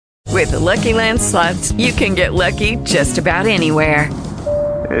With the Lucky Land Slots, you can get lucky just about anywhere.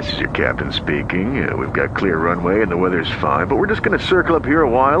 This is your captain speaking. We've got clear runway and the weather's fine, but we're just going to circle up here a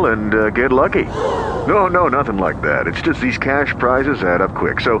while and get lucky. No, nothing like that. It's just these cash prizes add up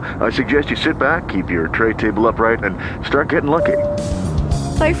quick. So I suggest you sit back, keep your tray table upright, and start getting lucky.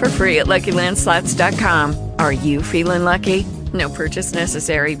 Play for free at LuckyLandSlots.com. Are you feeling lucky? No purchase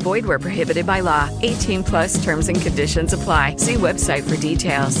necessary. Void where prohibited by law. 18 plus terms and conditions apply. See website for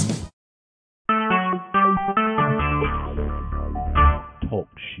details. Talk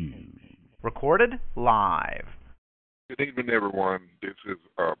shoes. Recorded live. Good evening, everyone. This is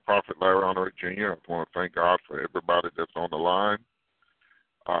Prophet Larry Honorary Jr. I want to thank God for everybody that's on the line.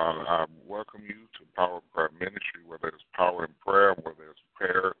 I welcome you to Power Prayer Ministry, where there's power in prayer, where there's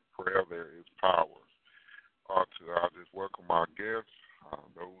prayer, there is power. I just welcome our guests,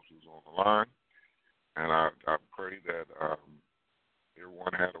 those who's on the line, and I pray that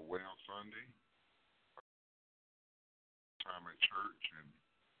everyone had a well Sunday, time at church, and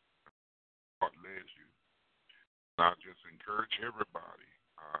God led you. And I just encourage everybody,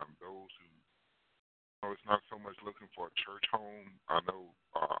 those who it's not so much looking for a church home. I know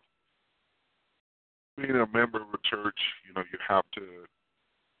being a member of a church, you have to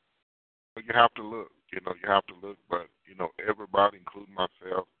look. You have to look, but everybody, including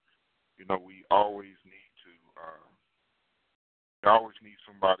myself, we always need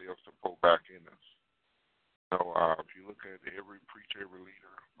somebody else to pull back in us. If you look at every preacher, every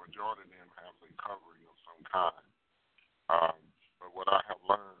leader, majority of them have a covering of some kind. But what I have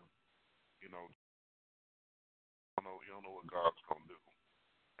learned, you don't know what God's going to do.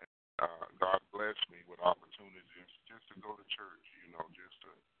 And, God blessed me with opportunities just to go to church, just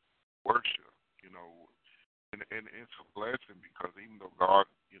to worship, and it's a blessing because even though God,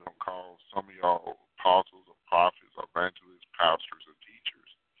 calls some of y'all apostles or prophets or evangelists, pastors or teachers,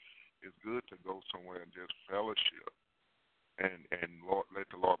 it's good to go somewhere and just fellowship and Lord, let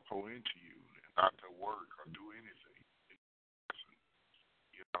the Lord pour into you and not to work or do anything.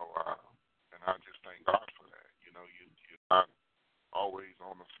 And I just thank God for that. You're not always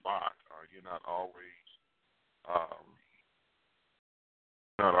on the spot, or you're not always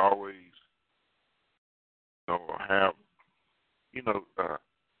have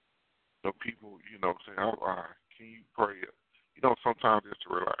people say, can you pray? Sometimes it's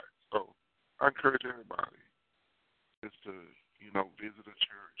to relax. So I encourage everybody just to visit a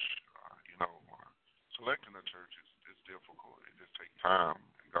church. Selecting a church is difficult. It just takes time,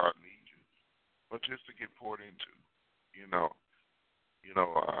 and God needs you. But just to get poured into,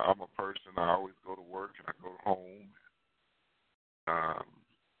 I'm a person. I always go to work and I go home.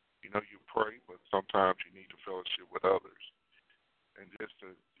 You pray, but sometimes you need to fellowship with others, and just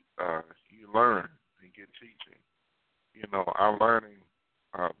to you learn and get teaching. I'm learning.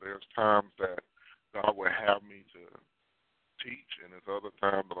 There's times that God will have me to teach, and there's other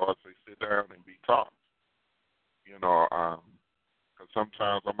times the Lord say, sit down and be taught. Because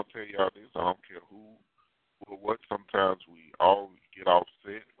sometimes I'm gonna tell y'all this. I don't care who or what. Sometimes we all get off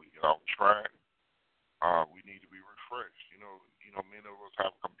set, we get off track. We need to be refreshed. Many of us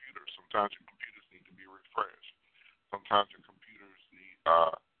have computers. Sometimes your computers need to be refreshed. Sometimes your computers need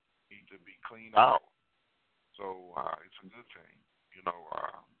to be cleaned out. So it's a good thing, and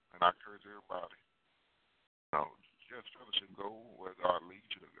I encourage everybody, just fellowship, go where God leads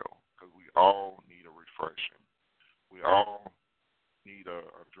you to go, because we all need a refreshing. We all need a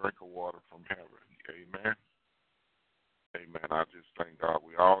drink of water from heaven. Amen. Amen. I just thank God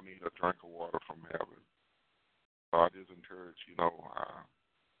we all need a drink of water from heaven. So I just encourage, because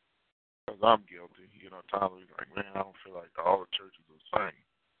I'm guilty, times we're like, man, I don't feel like all the churches are the same.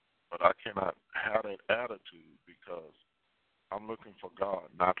 But I cannot have that attitude because I'm looking for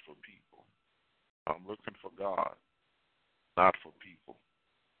God, not for people. I'm looking for God, not for people.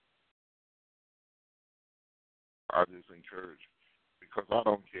 I just encourage, because I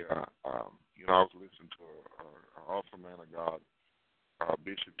don't care. I was listening to an awesome man of God,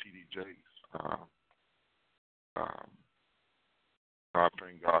 Bishop T.D. Jakes. I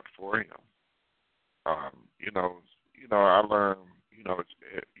thank God for him. I learned, you can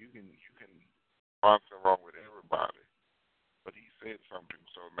find something wrong with everybody, but he said something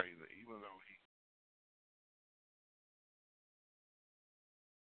so amazing. Even though he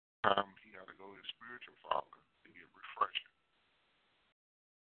had to go to his spiritual father to get refreshing.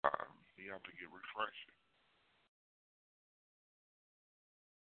 He had to get refreshing.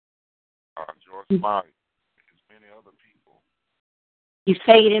 George Meyer, and many other people. You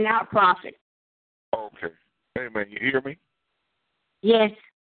fading out, Prophet. Okay. Amen. You hear me? Yes.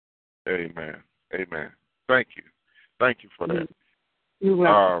 Amen. Amen. Thank you. Thank you for that. You're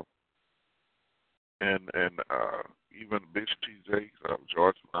welcome. and even Bishop T. Jakes,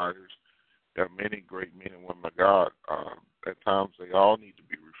 George Myers. There are many great men and women of God. At times, they all need to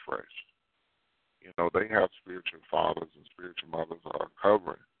be refreshed. You know, they have spiritual fathers and spiritual mothers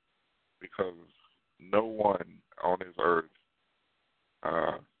covering, because no one on this earth,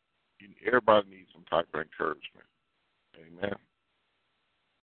 everybody needs some type of encouragement. Amen.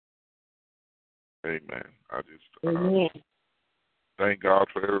 Amen. I just thank God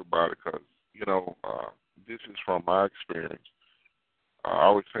for everybody, because, you know, this is from my experience. I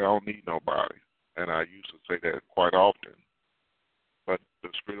always say I don't need nobody, and I used to say that quite often. But the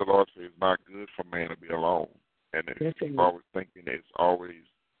Spirit of the Lord says it's not good for man to be alone. And if you're always thinking it's always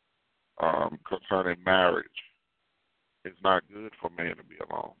concerning marriage, it's not good for man to be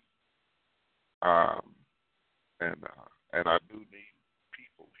alone. And I do need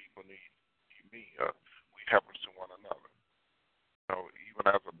people. People need me. We help us to one another. You know, even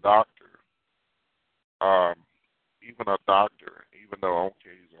as a doctor, even though I don't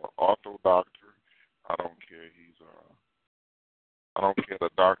care he's an ortho doctor, I don't care the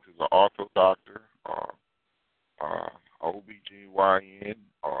doctor's an ortho doctor or OBGYN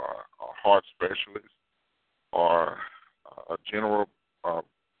or a heart specialist or a general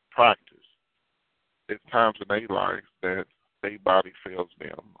practice. There's times in their life that their body fails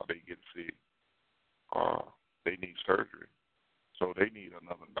them, or they get sick, or they need surgery. So they need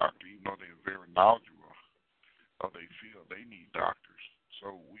another doctor, even though they're very knowledgeable, or they feel they need doctors. So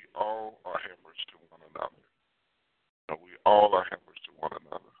we all are helpers to one another. We all are helpers to one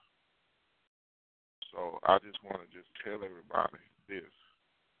another. So I just want to just tell everybody this.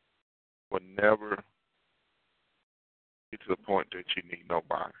 Will never get to the point that you need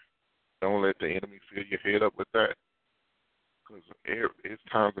nobody. Don't let the enemy fill your head up with that. Because it's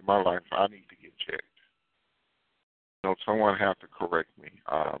times in my life I need to get checked. You know, someone has to correct me.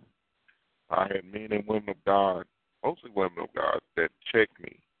 I had men and women of God, mostly women of God, that check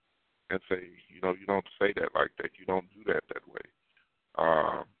me and say, you know, you don't say that like that. You don't do that way.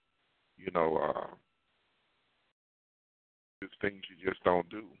 There's things you just don't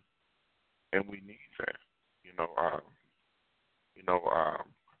do, and we need that.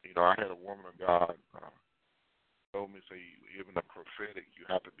 I had a woman of God told me, say, even the prophetic, you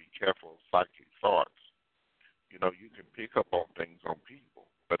have to be careful of psychic thoughts. You know, you can pick up on things on people,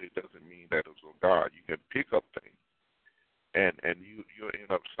 but it doesn't mean that it's of God. You can pick up things, and you'll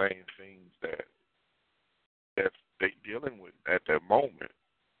end up saying things that they dealing with at that moment,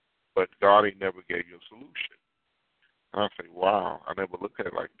 but God ain't never gave you a solution. And I say, wow, I never looked at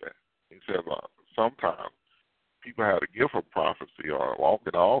it like that. He said, sometimes people have a gift of prophecy or walk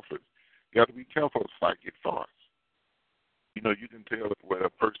in the office. You have to be careful of psychic thoughts. You know, you can tell what a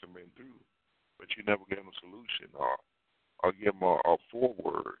person been through, but you never give them a solution or give them a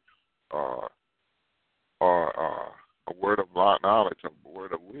foreword or a word of knowledge, a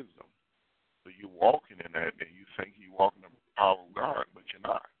word of wisdom. So you're walking in that, and you think you're walking in the power of God, but you're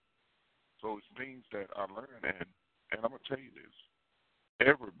not. So it's things that I learned, and I'm going to tell you this.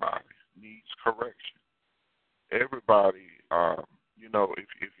 Everybody needs correction. Everybody,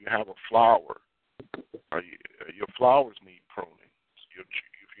 if you have a flower, your flowers need pruning.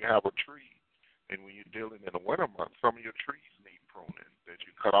 If you have a tree, and when you're dealing in the winter months, some of your trees need pruning that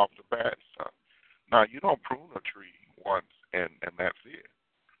you cut off the bad stuff. Now, you don't prune a tree once and that's it.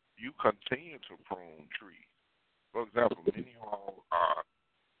 You continue to prune trees. For example, many of y'all,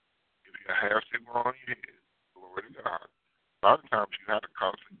 if your hair still growing on your head, glory to God, a lot of times you have to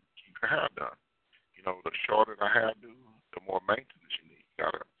constantly keep your hair done. You know, the shorter the hair do, the more maintenance you need. You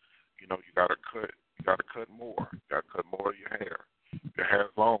gotta cut more. You gotta cut more of your hair. If your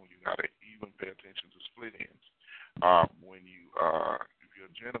hair's long, you gotta even pay attention to split ends. If you're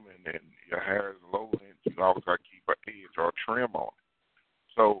a gentleman and your hair is low length, you always gotta keep an edge or a trim on it.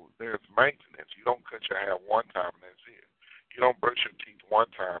 So there's maintenance. You don't cut your hair one time and that's it. You don't brush your teeth one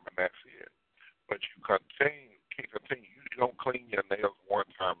time and that's it. But you continue. You don't clean your nails one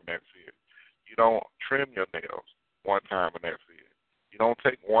time and that's it. You don't trim your nails one time and that's it. You don't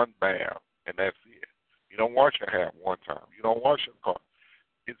take one bath and that's it. You don't wash your hair one time. You don't wash your car.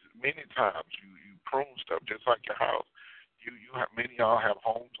 It's many times you prune stuff just like your house. You have many of y'all have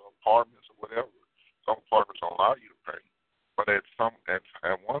homes or apartments or whatever. Some apartments don't allow you to pay. But at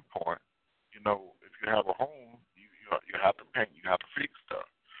one point, if you have a home, you have to paint, you have to fix stuff.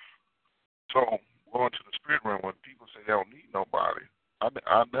 So going to the spirit realm, when people say they don't need nobody, I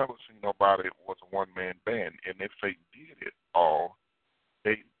never seen nobody that was a one-man band. And if they did it all,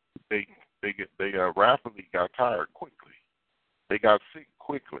 they rapidly got tired quickly. They got sick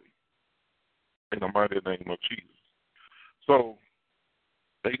quickly. In the mighty name of Jesus. So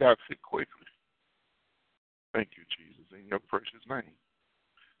they got sick quickly. Thank you, Jesus, in your precious name.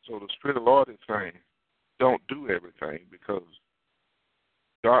 So the Spirit of the Lord is saying, don't do everything, because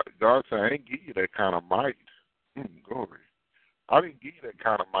God said, I didn't give you that kind of might. Glory. I didn't give you that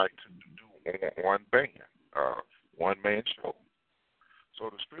kind of might to do one man show. So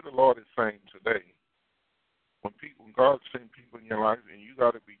the Spirit of the Lord is saying today, when God sends people in your life, and you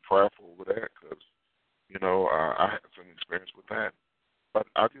got to be prayerful with that, because, I had some experience with that. But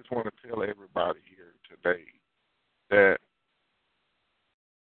I just want to tell everybody here today that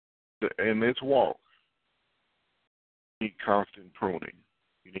in this walk, you need constant pruning.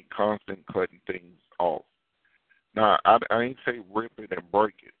 You need constant cutting things off. Now, I ain't say rip it and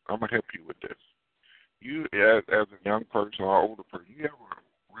break it. I'm going to help you with this. You, as a young person or older person, you ever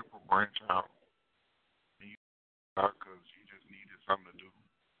rip a branch out because you just needed something to do?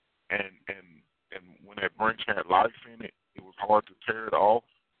 And when that branch had life in it, it was hard to tear it off.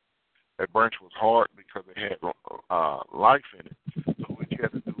 That branch was hard because it had life in it. So what you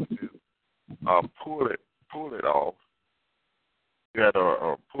had to do was just pull it off. You had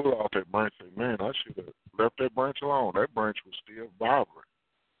to pull off that branch and say, man, I should have left that branch alone. That branch was still vibrant.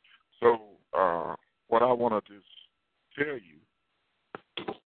 So what I want to just tell you,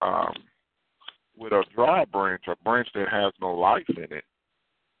 with a dry branch, a branch that has no life in it,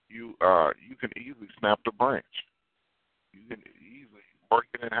 you can easily snap the branch. You can easily break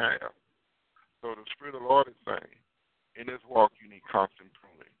it in half. So the Spirit of the Lord is saying, in this walk, you need constant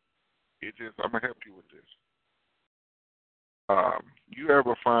pruning. I'm going to help you with this. You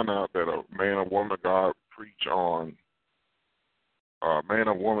ever find out that a man or woman of God preach on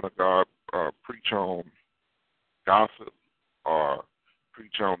gossip or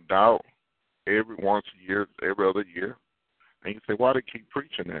preach on doubt every once a year, every other year? And you say, why do they keep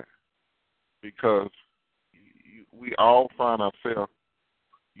preaching that? Because we all find ourselves,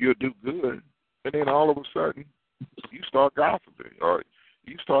 you'll do good, and then all of a sudden, you start gossiping or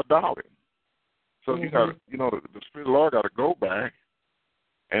you start doubting. So you got to, the Spirit of the Lord got to go back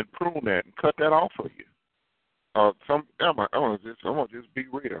and prune that and cut that off for you. I'm gonna just be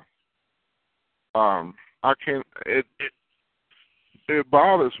real. It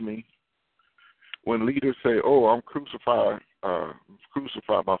bothers me when leaders say, "Oh, I'm crucified. My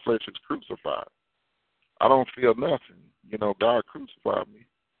flesh is crucified. I don't feel nothing. God crucified me."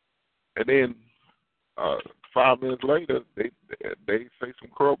 And then 5 minutes later, they say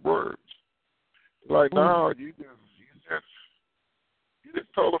some corrupt words. Like, no, you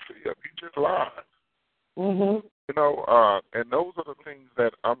just told a fib. You just lied. Mm-hmm. And those are the things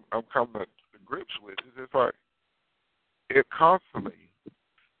that I'm coming to grips with. It's just like, it constantly,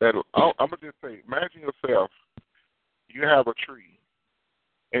 that I'm going to just say, imagine yourself, you have a tree,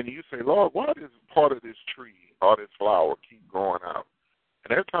 and you say, Lord, why does part of this tree or this flower keep growing out?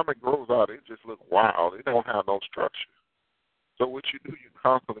 And every time it grows out, it just looks wild. It don't have no structure. So what you do, you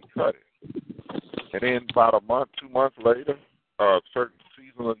constantly cut it. And then about a month, 2 months later, a certain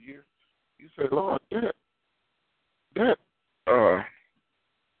season of the year, you say, Lord, that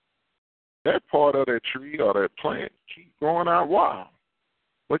part of that tree or that plant keep growing out wild.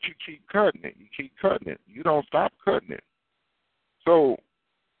 But you keep cutting it. You keep cutting it. You don't stop cutting it. So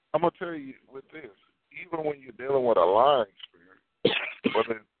I'm going to tell you with this, even when you're dealing with a lying spirit,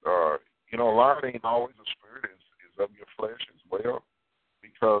 whether lying ain't always a spirit, is of your flesh as well,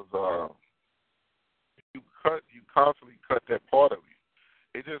 because you constantly cut that part of you.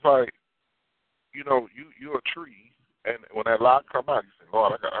 It's just like, you're a tree, and when that lie come out, you say,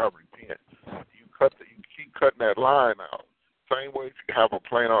 Lord, I repent. You keep cutting that line out. Same way if you have a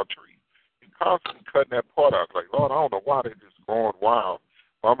plant or a tree. You constantly cutting that part out. Like, Lord, I don't know why they're just going wild,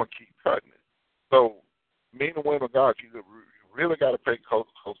 but I'm going to keep cutting it. So, men and women of God, you really got to pay close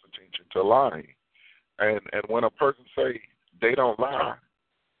attention to lying. And when a person say they don't lie,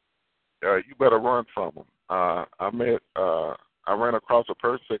 you better run from them. I ran across a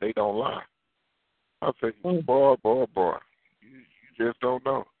person say they don't lie. I said, boy, you just don't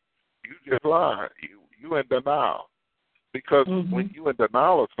know. You just lie. You in denial. Because when you in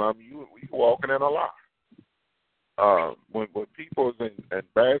denial of something, you walking in a lie. When people is in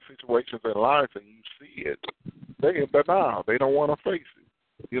bad situations in life and you see it, they in denial. They don't want to face it.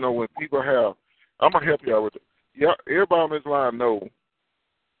 When people have, I'm going to help you out with it. Yeah, everybody on this line know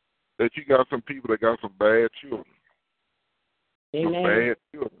that you got some people that got some bad children. Amen. Some bad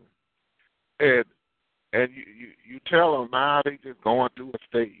children. And you tell them, they just going through a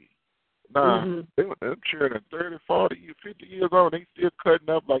stage. Them children 30, 40, 50 years old, they still cutting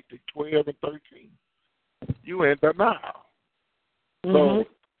up like they 12 and 13. You in denial. So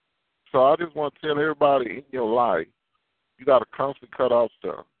I just want to tell everybody in your life, you got to constantly cut off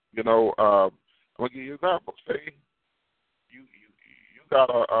stuff. I'm I'm gonna give you an example. Say you got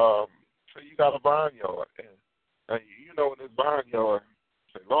a say you got a vineyard, and you know in this vineyard,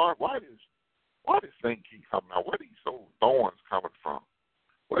 say, Lord, why this thing keep coming out? Where these old thorns coming from?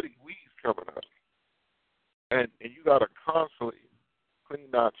 Where these weeds coming up? And you gotta constantly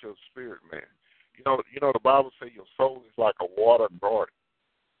clean out your spirit, man. You know the Bible says your soul is like a water garden.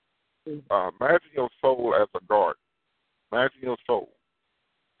 Imagine your soul as a garden. Imagine your soul,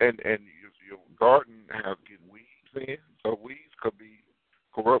 and your garden has get weeds in. So weeds could be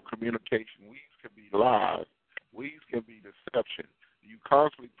corrupt communication. Weeds could be lies. Weeds can be deception. You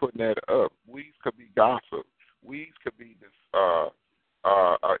constantly putting that up. Weeds could be gossip. Weeds could be this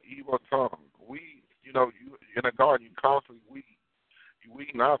evil tongue. Weeds, you in a garden, you constantly weed. You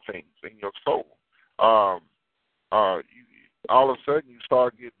weeding out things in your soul. All of a sudden you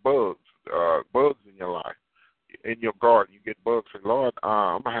start getting bugs in your life. In your garden, you get bugs. And Lord,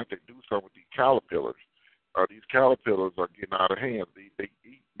 I'm gonna have to do something with these caterpillars. These caterpillars are getting out of hand. They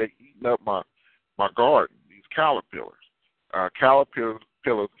eating up my garden. These caterpillars. Caterpillars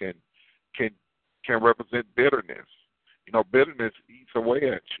can represent bitterness. Bitterness eats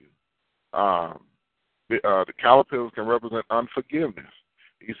away at you. The caterpillars can represent unforgiveness.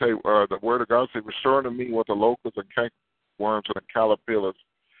 You say the word of God says, "Return to me what the locusts and cankerworms and the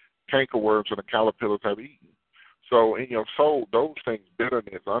caterpillars have eaten." So in your soul, those things,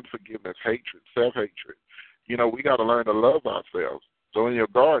 bitterness, unforgiveness, hatred, self-hatred, we got to learn to love ourselves. So in your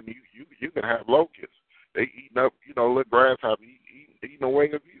garden, you can have locusts. They eating up, little grasshoppers eating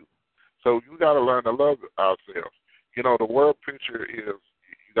away of you. So you got to learn to love ourselves. The world picture is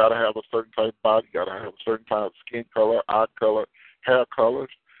you got to have a certain type of body. You got to have a certain type of skin color, eye color, hair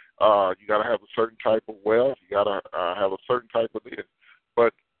colors. You got to have a certain type of wealth. You got to have a certain type of this.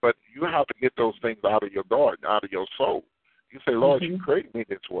 But you have to get those things out of your garden, out of your soul. You say, Lord, you created me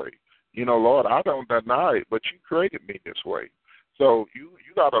this way. Lord, I don't deny it, but you created me this way. So you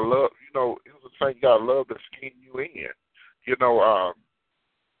got to love, it was the saying, you got to love the skin you in.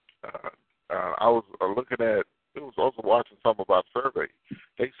 I was looking at, I was also watching something about survey.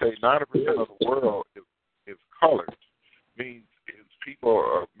 They say 90% of the world is colored. Means it's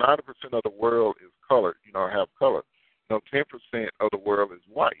people, 90% of the world is colored, have color. 10% of the world is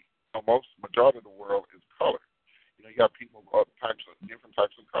white. Majority of the world is colored. You got people of different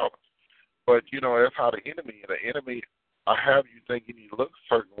types of colors. But, that's how the enemy, I have you thinking you look a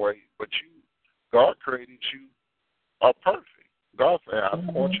certain way, but God created you are perfect. God said, I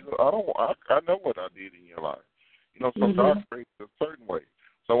don't want you to, I know what I did in your life. So God created a certain way.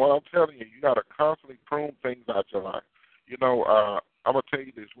 So what I'm telling you, you got to constantly prune things out your life. I'm going to tell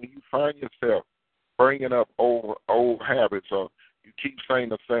you this, when you find yourself bringing up old habits, or you keep saying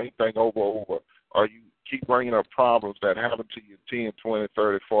the same thing over, or you keep bringing up problems that happened to you 10, 20,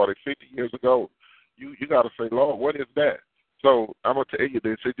 30, 40, 50 years ago, you got to say, Lord, what is that? So I'm going to tell you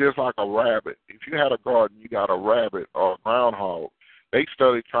this. It's just like a rabbit. If you had a garden, you got a rabbit or a groundhog, they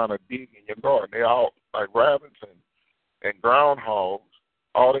study trying to dig in your garden. They all, like rabbits and groundhogs,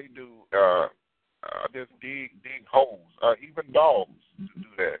 all they do just dig holes. Even dogs do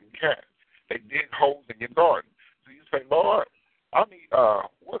that, and cats. They dig holes in your garden. So you say, Lord, I need,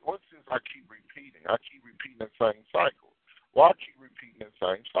 what's this I keep repeating? I keep repeating the same cycle. Why keep repeating the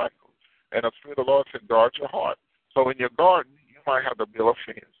same cycle? And the Spirit of the Lord said, guard your heart. So in your garden, you might have to build a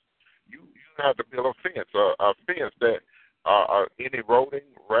fence. You have to build a fence that any rodent,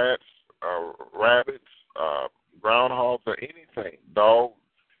 rats, rabbits, groundhogs, or anything, dogs,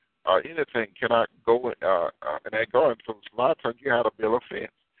 anything cannot go in that garden. So a lot of times you have to build a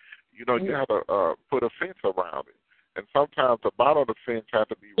fence. You have to put a fence around it. And sometimes the bottom of the fence has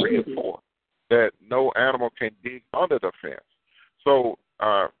to be reinforced that no animal can dig under the fence. So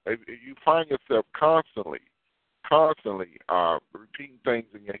if you find yourself constantly repeating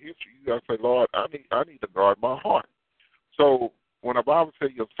things in your history, you got to say, Lord, I need to guard my heart. So when the Bible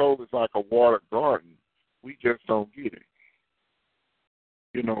says your soul is like a water garden, we just don't get it.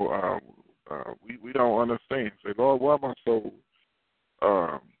 We don't understand. Say, Lord, why my soul?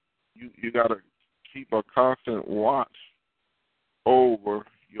 You got to keep a constant watch over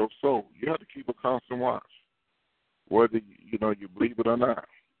your soul. You have to keep a constant watch, whether you believe it or not.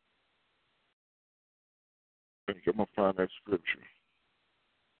 I think I'm gonna find that scripture.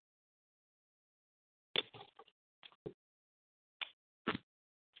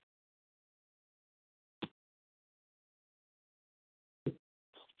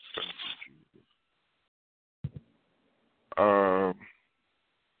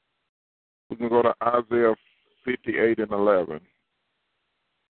 We can go to Isaiah 58 and 11.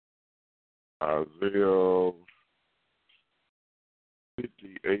 Isaiah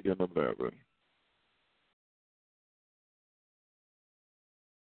 58 and 11.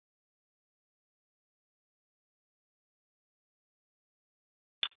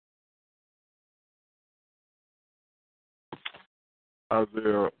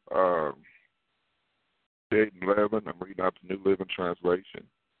 Isaiah 8:11. I'm reading out the New Living Translation.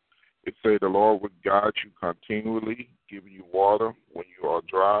 It says, "The Lord will guide you continually, giving you water when you are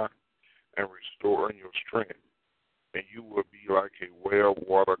dry, and restoring your strength. And you will be like a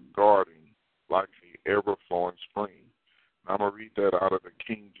well-watered garden, like an ever-flowing spring." Now I'm going to read that out of the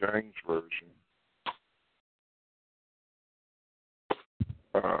King James Version.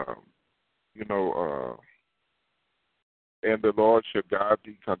 And the Lord shall guide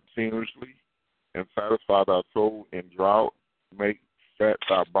thee continuously, and satisfy thy soul in drought, make fat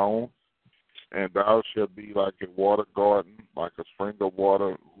thy bones, and thou shalt be like a water garden, like a spring of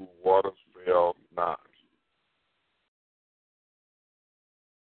water, whose waters fail not.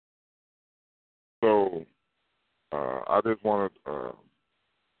 So I just want to,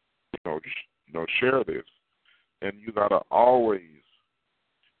 share this, and you gotta always,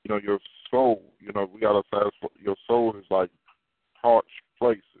 your soul. We gotta satisfy. Your soul is like parched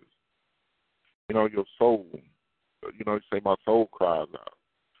places. Your soul. You say my soul cries out.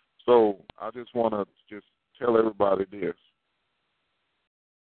 So I just want to just tell everybody this.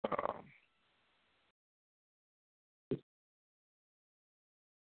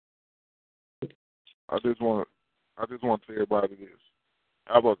 I just want to tell everybody this.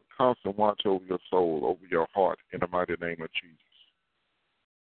 Have a constant watch over your soul, over your heart, in the mighty name of Jesus.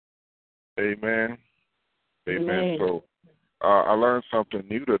 Amen. Amen. So I learned something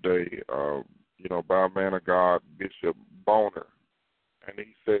new today, by a man of God, Bishop Boner. And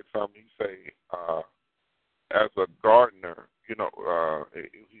he said something. He said, as a gardener, a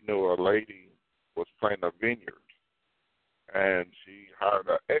lady was planting a vineyard, and she hired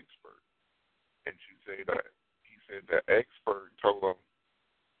an expert. And he said the expert told him,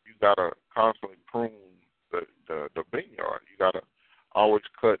 you gotta constantly prune the vineyard. You gotta always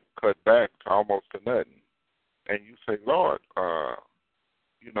cut back to almost to nothing. And you say, Lord,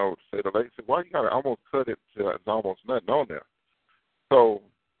 say the lady said, why you gotta almost cut it to it's almost nothing on there? So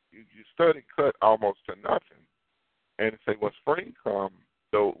you study cut almost to nothing. And say when spring comes,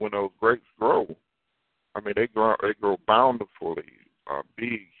 though, when those grapes grow, they grow bountifully,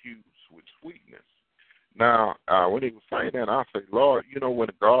 big, huge, with sweetness. Now, when he was saying that, I say, Lord, when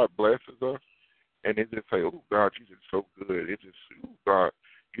God blesses us, and it just say, oh, God, you're just so good. It just, oh, God,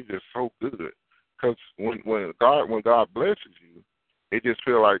 you're just so good. Because when God blesses you, it just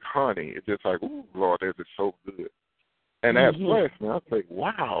feel like honey. It's just like, oh, Lord, that's just so good. And that's blessed me. I say,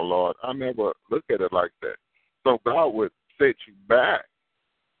 wow, Lord, I never look at it like that. So God would set you back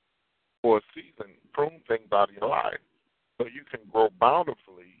for a season, prune things out of your life, so you can grow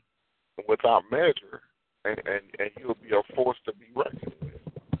bountifully without measure, and you'll be a force to be reckoned with.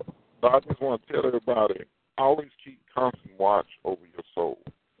 So I just want to tell everybody, always keep constant watch over your soul.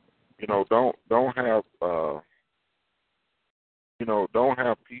 Don't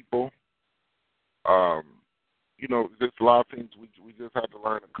have people. Just a lot of things we just have to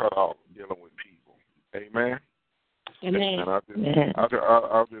learn to cut off dealing with people. Amen. Amen. And I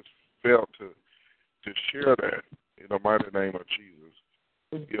just felt to share that in the mighty name of Jesus.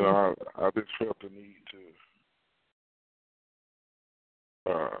 I just felt the need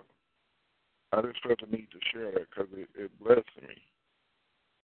to share that because it blessed me.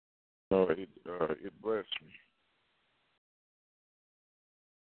 It blessed me.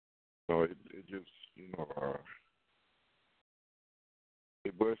 It just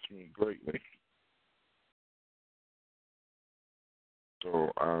it blessed me greatly.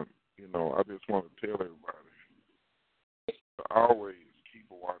 So I just want to tell everybody to always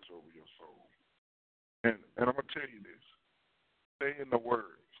keep a watch over your soul. And I'm gonna tell you this: stay in the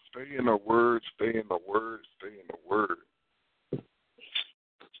Word. Stay in the Word. Stay in the Word. Stay in the Word.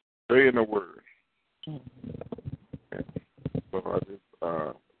 Stay in the Word. So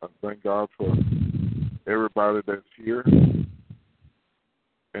I thank God for everybody that's here.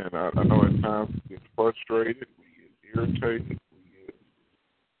 And I know at times we get frustrated, we get irritated,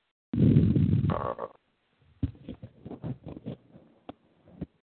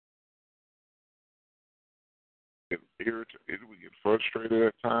 we get frustrated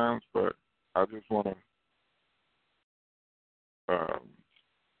at times, but I just want to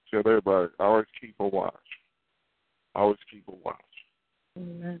tell everybody, always keep a watch. Always keep a watch.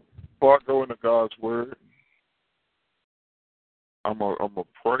 Amen. Before I go into God's Word, I'm gonna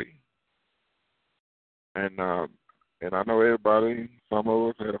pray, and I know everybody. Some of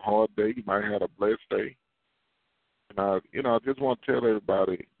us had a hard day. You might have had a blessed day, and I just want to tell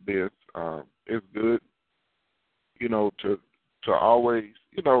everybody this. It's good, to always,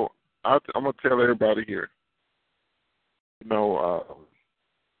 I'm gonna tell everybody here.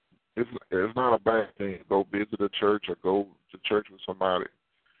 It's not a bad thing to go visit a church or go to church with somebody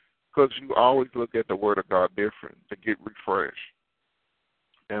because you always look at the Word of God different to get refreshed.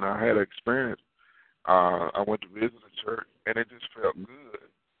 And I had an experience. I went to visit a church, and it just felt good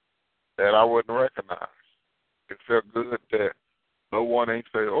that I wasn't recognized. It felt good that no one ain't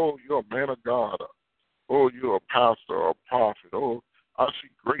say, oh, you're a man of God, or, oh, you're a pastor or a prophet, oh, I see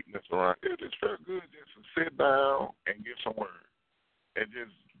greatness around. It just felt good just to sit down and get some word and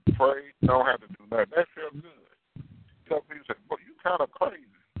just pray, don't have to do nothing. That felt good. Some people say, well, you kind of crazy.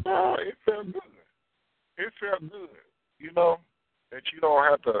 No, it felt good. It felt good, that you don't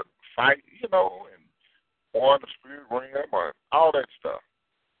have to fight, and on the spirit realm or all that stuff.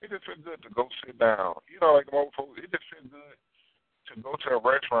 It just feels good to go sit down. Like the old folks, it just feels good to go to a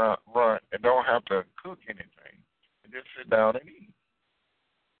restaurant and don't have to cook anything and just sit down and eat.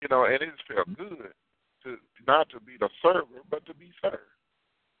 And it just felt good to not to be the server, but to be served.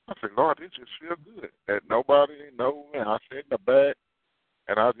 I said, Lord, it just feels good that nobody knows me. I sit in the back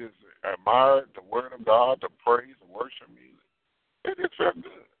and I just admired the Word of God, the praise, the worship music. It just felt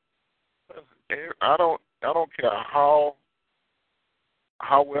good. I don't care how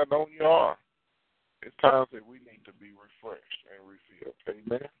well known you are. It's times that we need to be refreshed and refilled.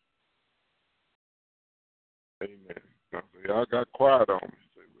 Amen. Amen. I say, y'all got quiet on me.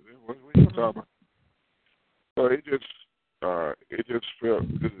 What are you talking about? So it just felt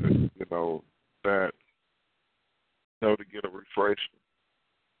good, that to get a refreshing.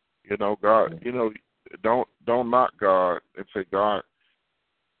 God, don't knock God and say, God,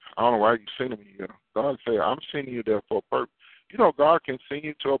 I don't know why you sending me here. God say, I'm sending you there for a purpose. God can send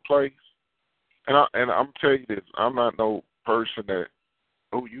you to a place, and I'm telling you this, I'm not no person that,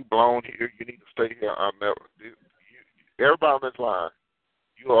 oh, you blown here, you need to stay here. I'm never. Everybody on this line,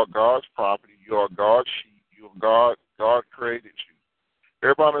 you are God's property. You are God's sheep. You are God. God created you.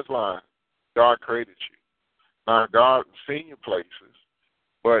 Everybody on this line, God created you. Now, God sent you places,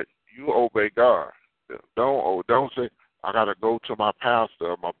 but you obey God. Don't say, I got to go to my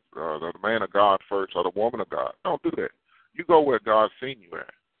pastor, the man of God first, or the woman of God. Don't do that. You go where God sent you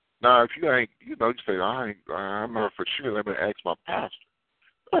at. Now, if you ain't, you say, I'm not for sure. Let me ask my pastor.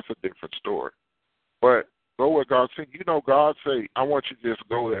 That's a different story. But go where God sent you. God say, I want you to just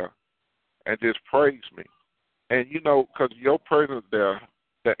go there and just praise me. And, because your presence there,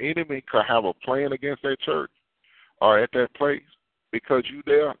 the enemy could have a plan against that church or at that place. Because you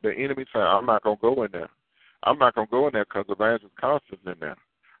there, the enemy say, I'm not going to go in there. I'm not going to go in there because Evangelist Constance is in there.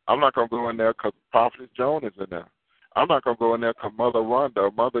 I'm not going to go in there because Prophetess Joan is in there. I'm not going to go in there because Mother Rhonda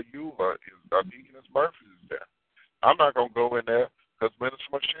or Mother Eula or Deaconess Murphy is there. I'm not going to go in there because Minister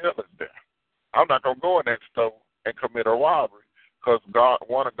Michelle is there. I'm not going to go in that store and commit a robbery because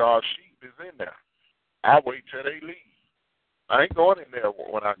one of God's sheep is in there. I wait till they leave. I ain't going in there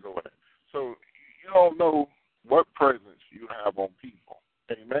when I go in there. So you don't know what presence you have on people.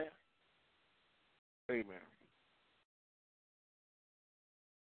 Amen? Amen.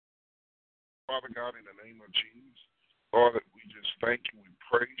 Father God, in the name of Jesus, Lord, we just thank you, we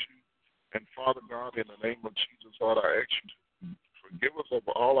praise you. And Father God, in the name of Jesus, Lord, I ask you to forgive us of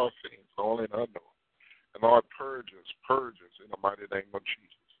all our sins, known and unknown. And Lord, purge us in the mighty name of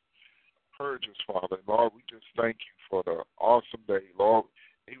Jesus. Purge us, Father. And Lord, we just thank you for the awesome day, Lord.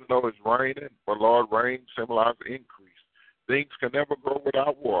 Even though it's raining, but Lord, rain symbolizes increase. Things can never grow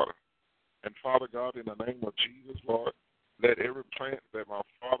without water. And Father God, in the name of Jesus, Lord, let every plant that my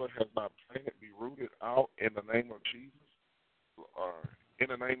Father has not planted be rooted out in the name of Jesus. In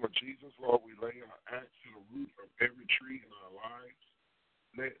the name of Jesus, Lord, we lay our axe to the root of every tree in our lives.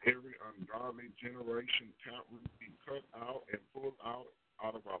 Let every ungodly generation taproot be cut out and pulled out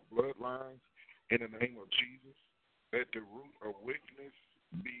of our bloodlines in the name of Jesus. Let the root of wickedness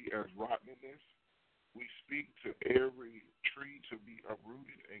be as rottenness. We speak to every tree to be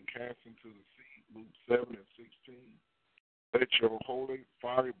uprooted and cast into the sea, Luke 7 and 16. Let your holy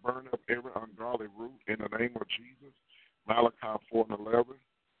fire burn up every ungodly root in the name of Jesus, Malachi 4 and 11.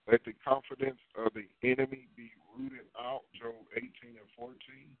 Let the confidence of the enemy be rooted out, Job 18 and 14.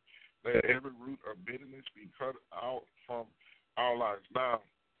 Let every root of bitterness be cut out from our lives. Now,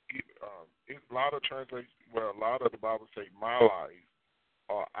 a lot of translations, a lot of the Bible say my life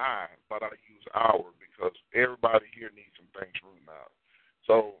or I, but I use our because everybody here needs some things rooted out.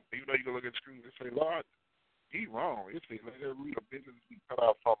 So even though you can look at the screen and say, Lord, he wrong. It says, let every root of bitterness be cut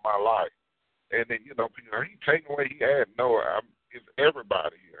out from my life. And then, people, he taking away, he add, no, it's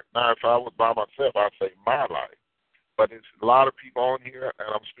everybody here. Now, if I was by myself, I'd say my life. But it's a lot of people on here, and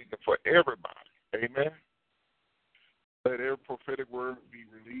I'm speaking for everybody. Amen? Let every prophetic word be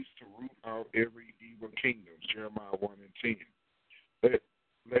released to root out every evil kingdom, Jeremiah 1 and 10.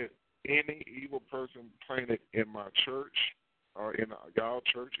 Let any evil person planted in my church, in y'all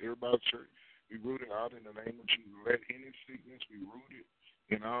church, everybody's church. We root it out in the name of Jesus. Let any sickness be rooted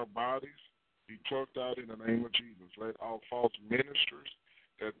in our bodies, be plucked out in the name of Jesus. Let all false ministers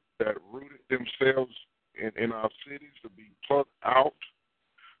that rooted themselves in our cities to be plucked out,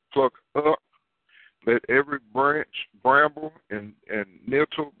 plucked up. Let every branch, bramble, and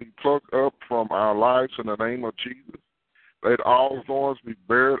nettle be plucked up from our lives in the name of Jesus. Let all thorns be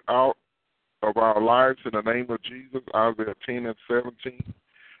buried out of our lives in the name of Jesus. Isaiah 10 and 17.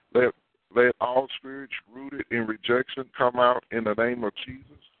 Let all spirits rooted in rejection come out in the name of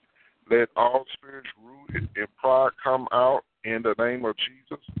Jesus. Let all spirits rooted in pride come out in the name of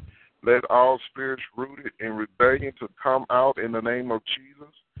Jesus. Let all spirits rooted in rebellion to come out in the name of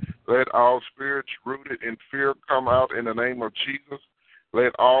Jesus. Let all spirits rooted in fear come out in the name of Jesus.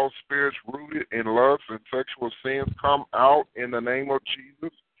 Let all spirits rooted in lust and sexual sins come out in the name of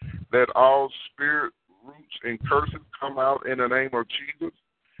Jesus. Let all spirit roots and curses come out in the name of Jesus.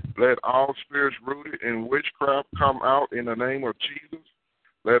 Let all spirits rooted in witchcraft come out in the name of Jesus.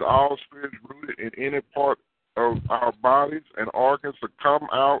 Let all spirits rooted in any part of our bodies and organs to come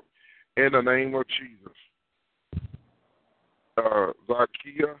out in the name of Jesus.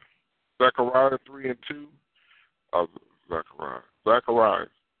 Zechariah 3 and 2. Zechariah.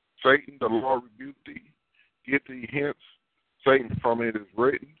 Satan, the Lord rebuke thee. Get thee hence, Satan, from it is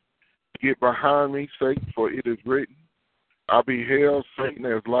written. Get behind me, Satan, for it is written. I beheld Satan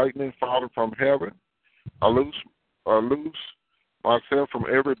as lightning falling from heaven. I loose myself from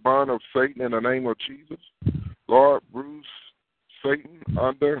every bond of Satan in the name of Jesus. Lord, bruise Satan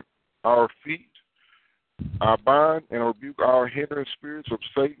under our feet. I bind and rebuke our hindering spirits of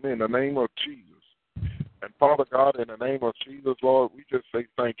Satan in the name of Jesus. And Father God, in the name of Jesus, Lord, we just say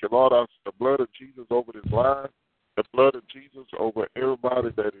thank you. Lord, the blood of Jesus over this line, the blood of Jesus over everybody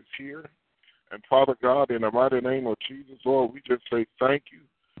that is here. And Father God, in the mighty name of Jesus, Lord, we just say thank you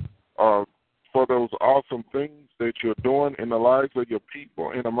for those awesome things that you're doing in the lives of your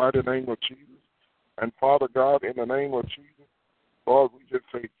people, in the mighty name of Jesus. And Father God, in the name of Jesus, Lord, we just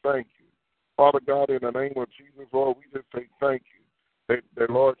say thank you. Father God, in the name of Jesus, Lord, we just say thank you that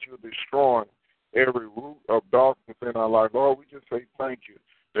Lord, you're destroying every root of darkness in our life. Lord, we just say thank you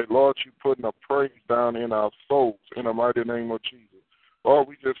that, Lord, you're putting a praise down in our souls in the mighty name of Jesus. Lord,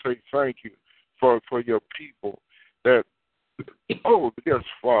 we just say thank you for your people that, oh, yes,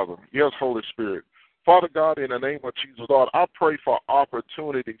 Father, yes, Holy Spirit. Father God, in the name of Jesus, Lord, I pray for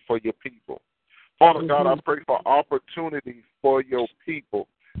opportunity for your people. Father God, I pray for opportunity for your people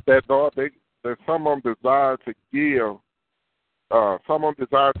that, Lord, that some of them desire to give. Some of them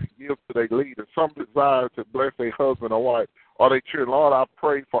desire to give to their leaders. Some desire to bless their husband or wife or their children. Lord, I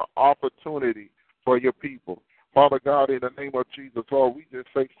pray for opportunity for your people. Father God, in the name of Jesus, Lord, we just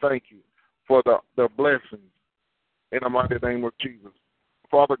say thank you for the blessings in the mighty name of Jesus.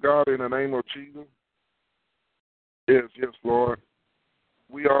 Father God, in the name of Jesus, yes, Lord,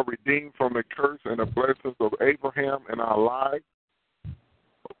 we are redeemed from the curse and the blessings of Abraham in our lives.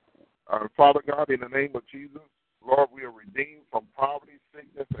 Father God, in the name of Jesus, Lord, we are redeemed from poverty,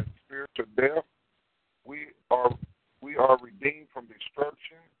 sickness, and spiritual death. We are redeemed from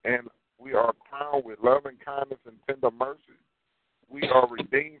destruction, and we are crowned with loving kindness and tender mercy. We are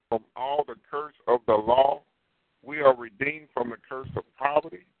redeemed from all the curse of the law. We are redeemed from the curse of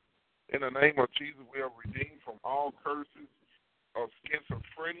poverty. In the name of Jesus, we are redeemed from all curses of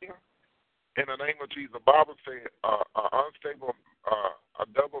schizophrenia. In the name of Jesus, the Bible said a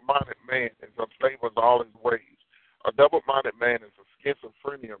double-minded man is unstable in all his ways. A double-minded man is a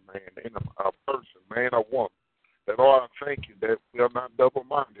schizophrenia man in a person, man or woman. That, Lord, I thank you that we are not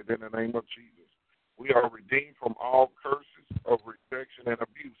double-minded in the name of Jesus. We are redeemed from all curses of rejection and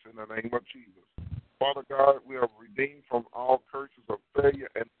abuse in the name of Jesus. Father God, we are redeemed from all curses of failure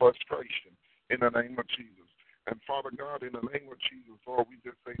and frustration in the name of Jesus. And Father God, in the name of Jesus, Lord, we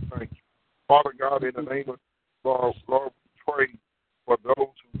just say thank you. Father God, in the name of Lord, we pray for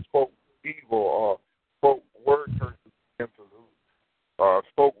those who spoke evil or spoke word curses against us,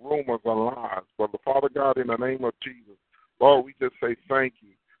 spoke rumors and lies. But Father God, in the name of Jesus, Lord, we just say thank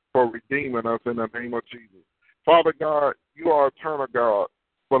you for redeeming us in the name of Jesus. Father God, you are eternal God.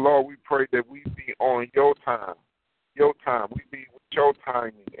 But Lord, we pray that we be on your time. Your time. We be with your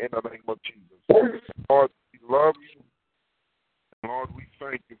timing in the name of Jesus. Lord, we love you. Lord, we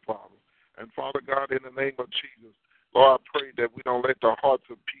thank you, Father. And Father God, in the name of Jesus, Lord, I pray that we don't let the hearts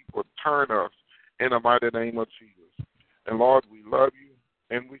of people turn us in the mighty name of Jesus. And Lord, we love you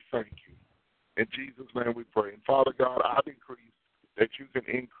and we thank you. In Jesus' name we pray. And Father God, I decree that you can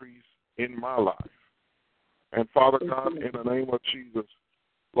increase in my life. And Father God, in the name of Jesus,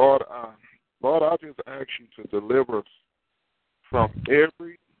 Lord, I just ask you to deliver us from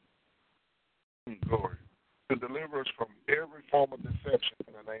every glory, to deliver us from every form of deception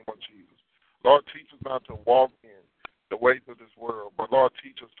in the name of Jesus. Lord, teach us not to walk in the ways of this world, but Lord,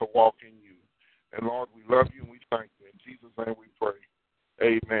 teach us to walk in you. And Lord, we love you and we thank you. In Jesus' name we pray.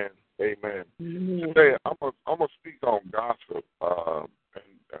 Amen. Amen. Today, I'm gonna speak on gossip, and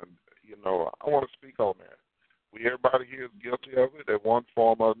you know, I want to speak on that. Everybody here is guilty of it in one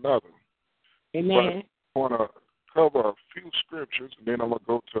form or another. Amen. But I want to cover a few scriptures, and then I'm gonna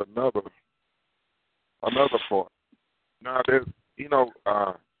go to another point. Now, there's, you know,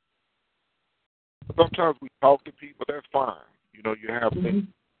 sometimes we talk to people. That's fine. You know, you have things,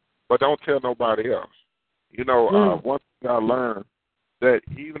 but don't tell nobody else. You know, one thing I learned, that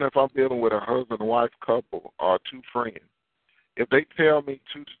even if I'm dealing with a husband and wife couple or two friends, if they tell me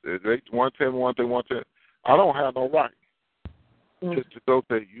one tell me one thing, I don't have no right to go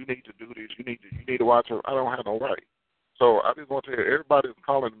say, you need to do this, you need to watch it. I don't have no right. So I just want to tell you, everybody that's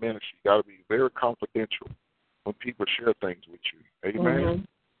calling the ministry got to be very confidential when people share things with you. Amen.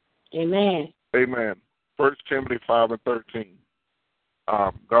 Amen. Amen. 1 Timothy 5:13.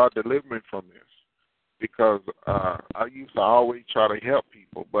 God delivered me from this, because I used to always try to help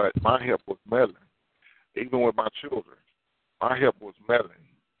people, but my help was meddling. Even with my children, my help was meddling.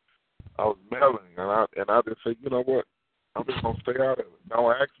 I was meddling, and I just said, you know what? I'm just gonna stay out of it.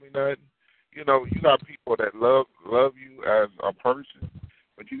 Don't ask me nothing. You know, you got people that love you as a person,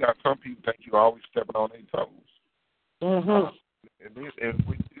 but you got some people think you always stepping on their toes. And we're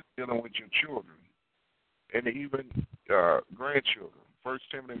dealing with your children, and even grandchildren. 1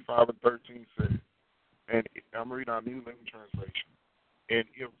 Timothy 5:13 says, and I'm reading our New Living Translation, and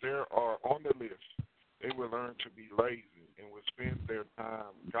if they are on the list, they will learn to be lazy and will spend their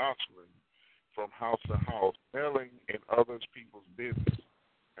time gossiping from house to house, meddling in other people's business,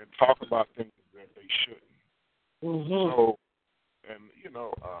 and talk about things that they shouldn't. So, and you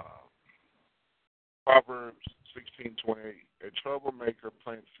know, Proverbs 16:28, a troublemaker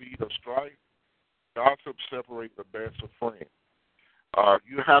plants seed of strife. Gossip separates the best of friends.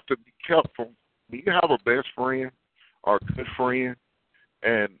 You have to be careful. You have a best friend or a good friend,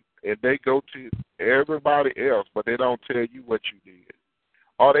 and they go to everybody else, but they don't tell you what you did.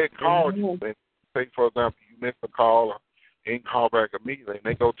 Or they call you and say, for example, you missed a call or ain't call back immediately, and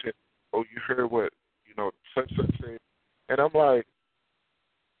they go to, oh, you heard what, you know, such said. And I'm like,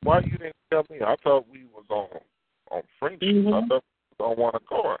 why you didn't tell me? I thought we was on friendship. I thought we was on one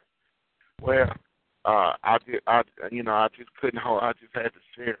accord. Well, I just couldn't hold. I just had to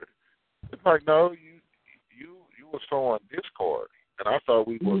share it. It's like, no, you were sowing discord, and I thought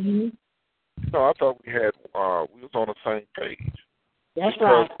we was, you know, I thought we was on the same page. That's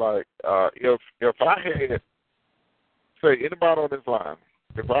because, right. like, if I had, say, anybody on this line,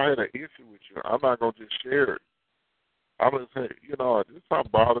 if I had an issue with you, I'm not gonna just share it. I'm gonna say, you know, this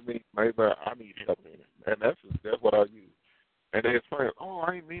something bothering me. Maybe I need help in it, and that's what I use. And they explain, oh,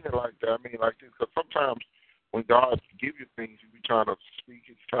 I ain't mean it like that. I mean like this. Because sometimes when God give you things, you be trying to speak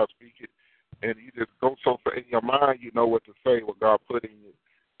it, and you just go so in your mind, you know what to say, what God put in you,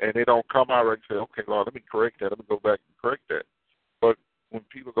 and they don't come out right and say, okay, Lord, let me correct that. Let me go back and correct that. But when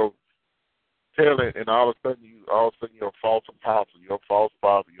people go tell it, and all of a sudden you're a false apostle, you're a false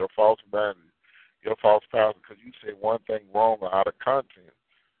prophet, you're a false evangelist, you're a false pastor, because you say one thing wrong or out of content.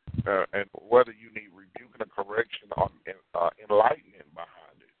 And whether you need rebuking or correction or enlightenment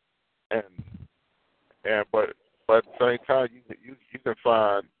behind it, but at the same time you can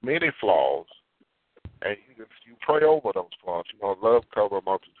find many flaws, and you pray over those flaws. You know, love covers a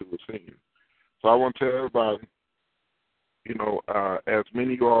multitude of sins. So I want to tell everybody, you know, as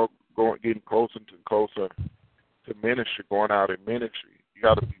many of you all getting closer to ministry, going out in ministry, you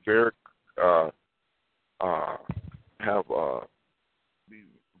got to be very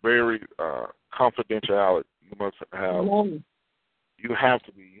very confidentiality. You must have. You have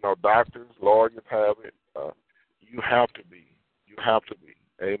to be. You know, doctors, lawyers have it. You have to be. You have to be.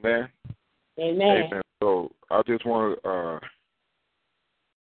 Amen. Amen. Amen. So I just want to,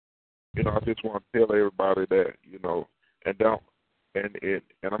 I just want to tell everybody that, you know, and I'm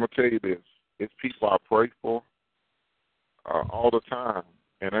gonna tell you this: it's people I pray for all the time,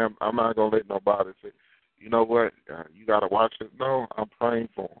 and I'm not gonna let nobody say, you know what, you got to watch it. No, I'm praying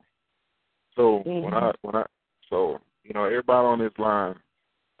for them. So so you know, everybody on this line,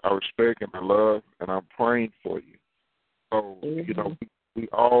 I respect and I love, and I'm praying for you. So you know, we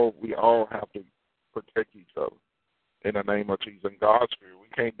all have to protect each other in the name of Jesus. In God's spirit, we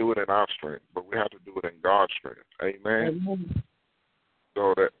can't do it in our strength, but we have to do it in God's strength. Amen.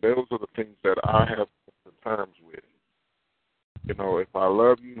 So those are the things that I have the terms with. You know, if I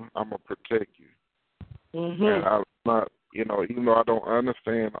love you, I'm gonna protect you. And You know, even though I don't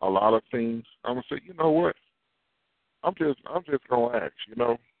understand a lot of things, I'm gonna say, you know what? I'm just gonna ask. You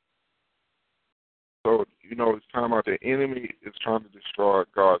know. So you know, it's time out. The enemy is trying to destroy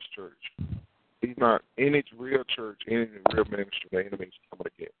God's church. He's not any real church, any real ministry. The enemy is coming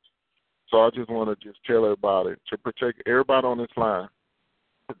against. So I just want to just tell everybody to protect everybody on this line.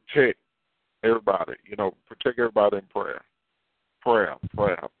 Protect everybody. You know, protect everybody in prayer. Prayer.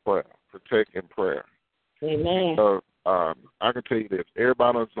 Protect in prayer. Amen. So I can tell you this: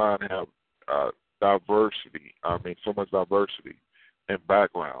 everybody on this line have diversity. I mean, so much diversity in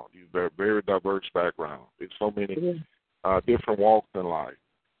background. You've got a very diverse background. There's so many different walks in life.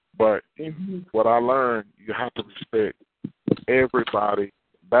 But what I learned, you have to respect everybody's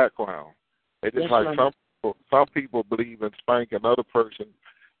background. It's just like some people believe in spanking. Another person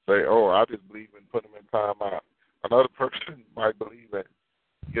say, "Oh, I just believe in putting them in timeout." Another person might believe in,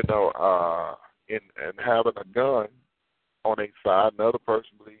 you know, in having a gun on their side. Another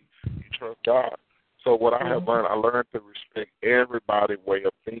person believes you trust God. So what I have learned, I learned to respect everybody's way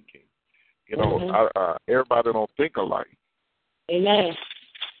of thinking. You know, everybody don't think alike. Amen.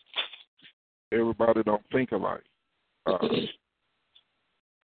 Everybody don't think alike.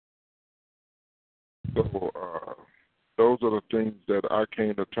 So those are the things that I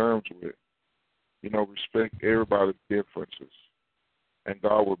came to terms with. You know, respect everybody's differences, and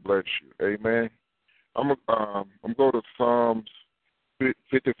God will bless you. Amen. I'm go to Psalms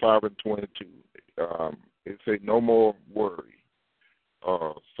 55 and 22. It say no more worry.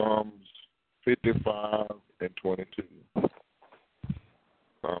 Psalms 55 and 22.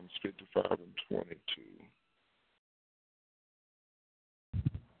 Psalms 55 and 22.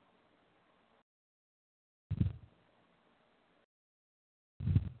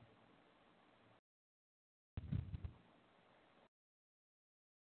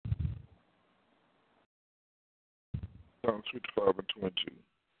 Psalms 55 and 22.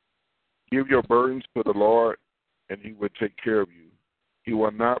 Give your burdens to the Lord, and He will take care of you. He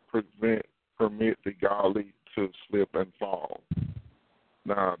will not permit the godly to slip and fall.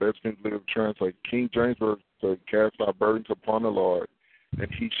 Now, that's New Living Translation. King James Version says, "Cast thy burdens upon the Lord,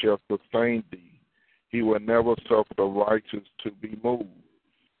 and He shall sustain thee. He will never suffer the righteous to be moved."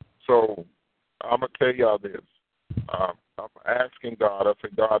 So, I'm going to tell y'all this. I'm asking God, I say,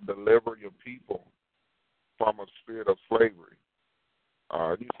 God, deliver your people from a spirit of slavery.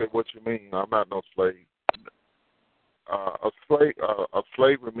 You say, what you mean? I'm not no slave. A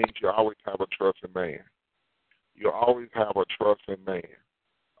slavery means you always have a trust in man. You always have a trust in man.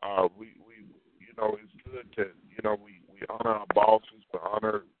 We you know, it's good to, you know, we honor our bosses, we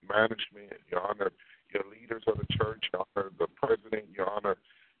honor management, you honor your leaders of the church, you honor the president, you honor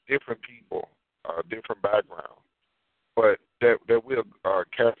different people, different backgrounds. But that we'll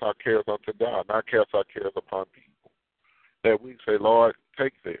cast our cares unto God, not cast our cares upon people. That we say, Lord,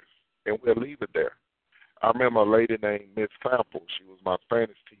 take this, and we'll leave it there. I remember a lady named Miss Sample. She was my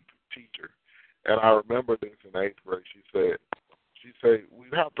Spanish teacher. And I remember this in 8th grade. She said, we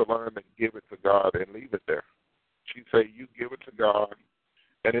have to learn to give it to God and leave it there. She said, you give it to God,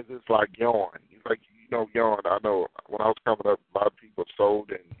 and it's just like yarn. It's like, you know, yarn. I know when I was coming up, a lot of people sold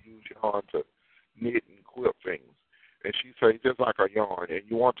and used yarn to knit and quilt things. And she said, just like a yarn, and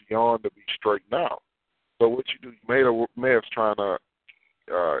you want the yarn to be straightened out. So what you do, you made a mess trying to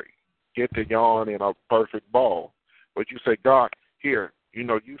get the yarn in a perfect ball. But you say, God, here, you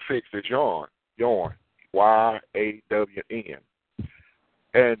know, you fix this yarn, Y-A-W-N.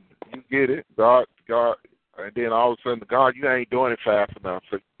 And you get it, God, and then all of a sudden, God, you ain't doing it fast enough,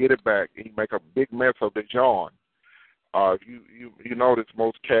 so you get it back, and you make a big mess of the yarn. You notice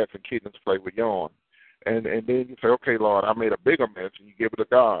most cats and kittens play with yarn. And then you say, okay, Lord, I made a bigger mess, and you give it to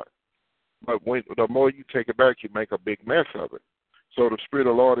God. But the more you take it back, you make a big mess of it. So the Spirit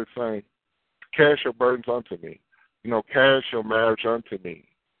of the Lord is saying, cast your burdens unto me. You know, cast your marriage unto me.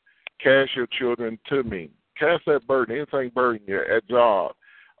 Cast your children to me. Cast that burden, anything burden you at job.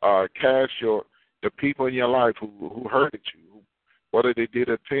 Cast the people in your life who hurted you, whether they did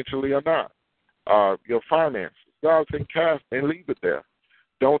it intentionally or not. Your finances. God said, cast and leave it there.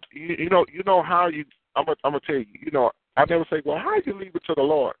 Don't you know how you? I'm gonna tell you. You know, I never say, well, how do you leave it to the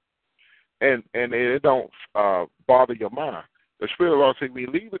Lord? And it don't bother your mind. The Spirit of the Lord said, we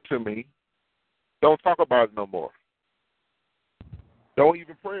leave it to me. Don't talk about it no more. Don't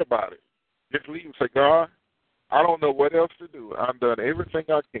even pray about it. Just leave and say, God, I don't know what else to do. I've done everything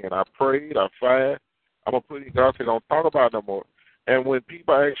I can. I prayed, I fasted. I'm going to put it in God said, don't talk about it no more. And when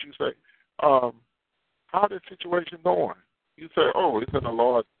people ask you, say, how's this situation going? You say, oh, it's in the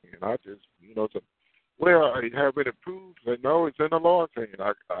Lord's hand. I just, say, well, I have it approved. Say, no, it's in the Lord's hand.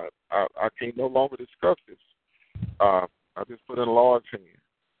 I can no longer discuss this. I just put in the Lord's hand.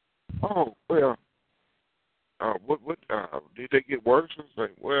 Oh, well, did they get worse? I was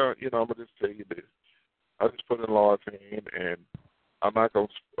like, well, I'm going to just tell you this. I just put in the Lord's hand, and I'm not going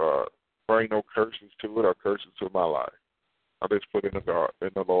to bring no curses to it or curses to my life. I just put in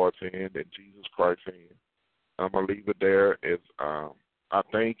the Lord's hand, in Jesus Christ's hand. I'm going to leave it there as I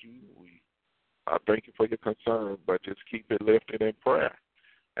thank you. I thank you for your concern, but just keep it lifted in prayer.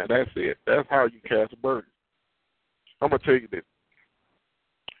 And that's it. That's how you cast a burden. I'm going to tell you this.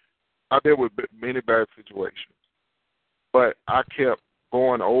 I dealt with many bad situations, but I kept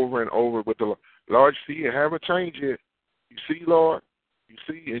going over and over with the Lord. Lord, you see, you haven't changed yet. You see, Lord? You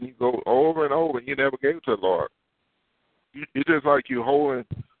see, and you go over and over, and you never gave it to the Lord. It's just like you holding,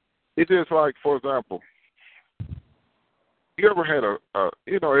 it's just like, for example, you ever had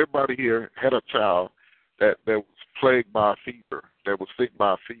everybody here had a child that was plagued by a fever, that was sick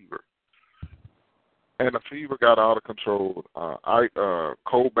by a fever. And the fever got out of control.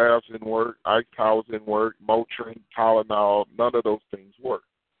 Cold baths didn't work. Ice towels didn't work. Motrin, Tylenol, none of those things worked.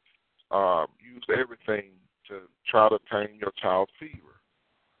 Used everything to try to tame your child's fever.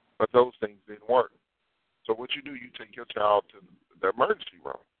 But those things didn't work. So what you do, you take your child to the emergency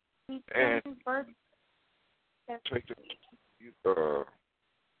room. And you take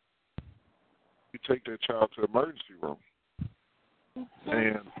the child to the emergency room.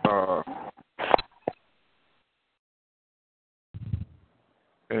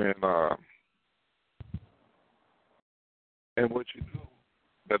 And what you do,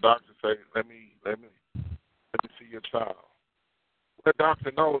 the doctor say, let me see your child. The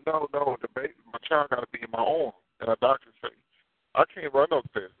doctor, no, the baby, my child got to be in my arm. And the doctor say, I can't run no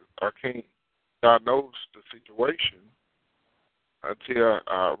tests. I can't diagnose the situation until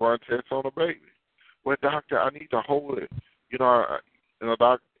I run tests on the baby. Well, doctor, I need to hold it. And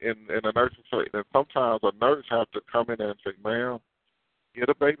the nurse say, and sometimes a nurse has to come in and say, ma'am, get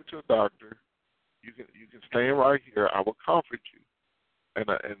a baby to a doctor. You can stand right here. I will comfort you. And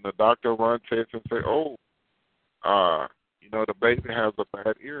the doctor run tests and say, the baby has a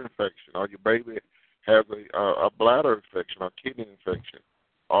bad ear infection, or your baby has a bladder infection, or kidney infection,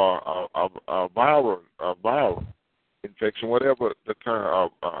 or a viral infection, whatever the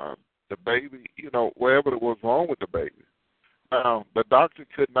term of the baby, whatever was wrong with the baby. Now, the doctor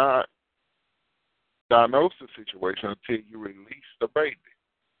could not diagnose the situation until you release the baby,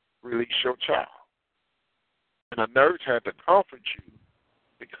 release your child. And the nurse had to comfort you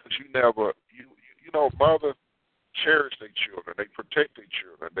because mothers cherish their children. They protect their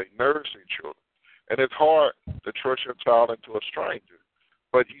children. They nourish their children. And it's hard to trust your child into a stranger.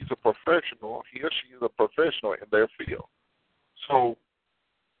 But he's a professional. He or she is a professional in their field. So,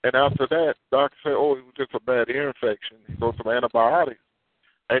 and after that, doctor said, it was just a bad ear infection. He goes some antibiotics.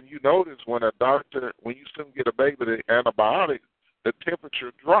 And you notice when you still get a baby, the antibiotics, the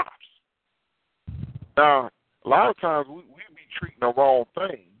temperature drops. Now, a lot of times we be treating the wrong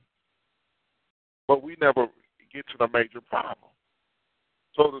thing, but we never get to the major problem.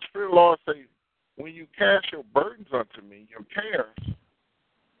 So the Spirit of the Lord says, when you cast your burdens unto me, your cares,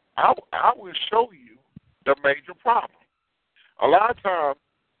 I will show you the major problem. A lot of times,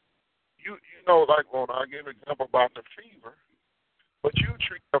 like when I give an example about the fever, but you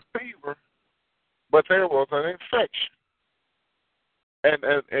treat the fever, but there was an infection.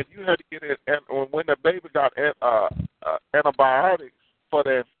 And you had to get it, and when the baby got antibiotics for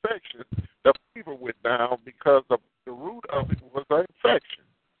the infection, the fever went down because the root of it was an infection.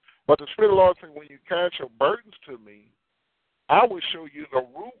 But the Spirit of the Lord said, when you cast your burdens to me, I will show you the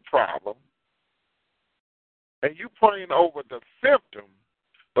root problem. And you praying over the symptom,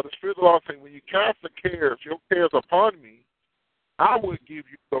 but the Spirit of the Lord said, when you cast your cares upon me, I will give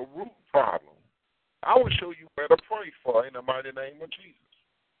you the root problem. I will show you where to pray for in the mighty name of Jesus.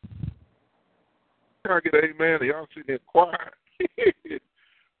 Can I get an amen? Y'all sitting there quiet.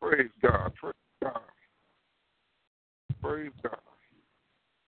 Praise God. Praise God. Praise God.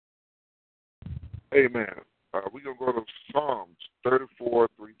 Amen. We're going to go to Psalms 34,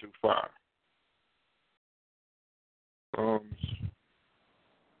 3 through 5. Psalms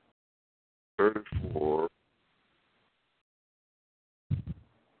 34.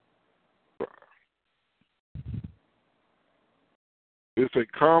 It says,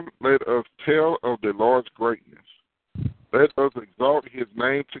 come, let us tell of the Lord's greatness. Let us exalt his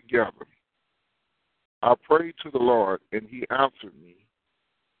name together. I prayed to the Lord, and he answered me.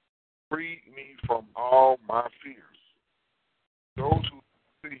 Freed me from all my fears. Those who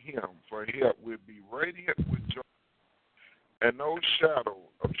see him for help will be radiant with joy, and no shadow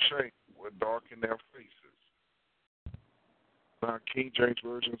of shame will darken their faces. Now, King James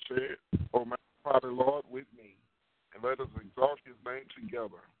Version said, O magnify the Lord with me, and and let us exalt his name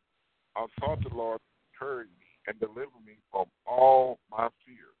together. I sought the Lord, heard me, and delivered me from all my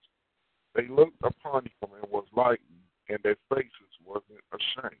fears. They looked upon him and was lightened, and their faces wasn't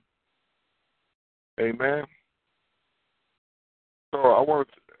ashamed. Amen. So I want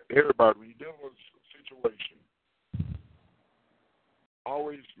everybody, when you're dealing with a situation,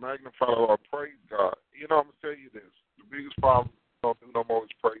 always magnify the Lord, praise God. You know, I'm going to tell you this. The biggest problem we don't do no more is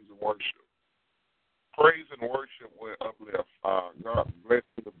praise and worship. Praise and worship will uplift. God bless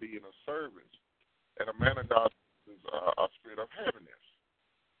you to be in a service. And a man of God is a spirit of heaviness.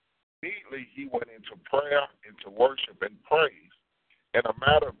 Immediately he went into prayer, into worship and praise. In a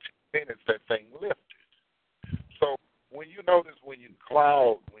matter of 10 minutes, that thing lifted. So when you notice when you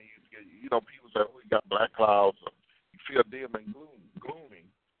cloud, when you know, people say, oh, you got black clouds, or you feel dim and gloomy,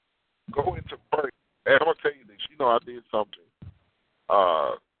 go into prayer. And I'm going to tell you this. You know, I did something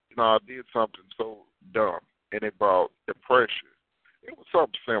so dumb, and it brought depression. It was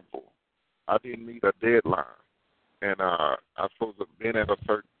something simple. I didn't need a deadline, and I supposed to have been at a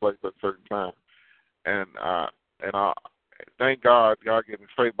certain place at a certain time. And I thank God gave me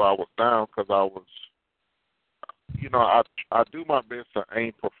faith, but I was down because I was, you know, I do my best to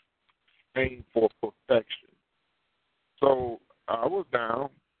aim for perfection. So I was down,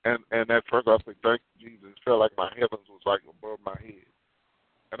 and at first I said, thank you, Jesus. It felt like my heavens was like above my head.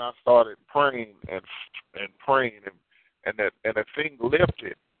 And I started praying and praying, and the thing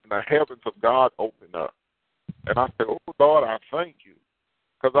lifted, and the heavens of God opened up. And I said, oh, Lord, I thank you.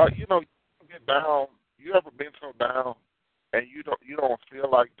 Because, you get down. You ever been so down, and you don't feel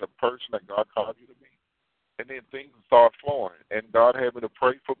like the person that God called you to be? And then things start flowing, and God had me to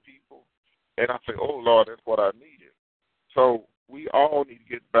pray for people. And I said, oh, Lord, that's what I needed. So we all need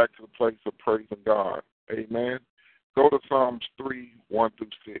to get back to the place of praising God. Amen. Go to Psalms 3, 1 through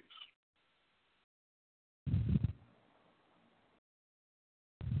 6.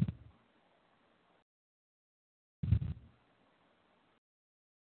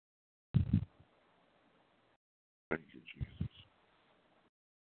 Thank you, Jesus.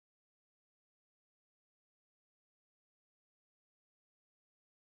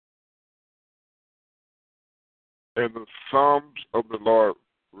 And the Psalms of the Lord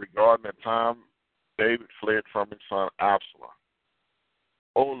regarding the time David fled from his son Absalom.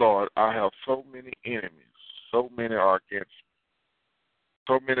 O Lord, I have so many enemies. So many are against me.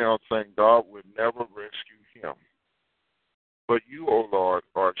 So many are saying God would never rescue him. But you, O Lord,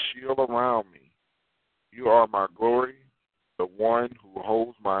 are a shield around me. You are my glory, the one who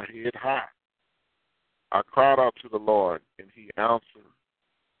holds my head high. I cried out to the Lord, and he answered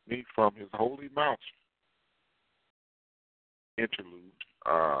me from his holy mountain. Interlude.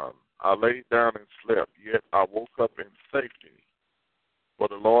 I laid down and slept, yet I woke up in safety, for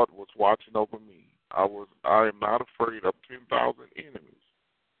the Lord was watching over me. I am not afraid of 10,000 enemies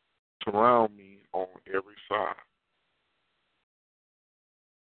surround me on every side.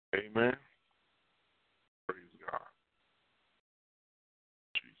 Amen. Praise God.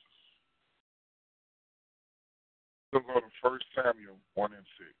 Jesus. We'll go to 1 Samuel 1 and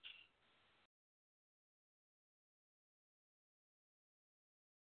 6.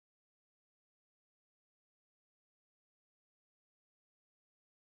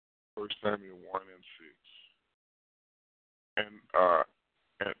 1 Samuel 1 and 6.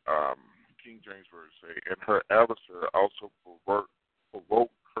 And King James Version say, and her adversary also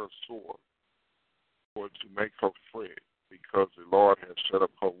provoked her sore for to make her fret, because the Lord had shut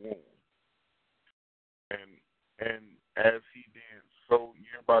up her womb. And as he did so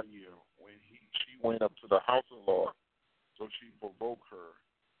year by year, when she went up to the house of the Lord, so she provoked her.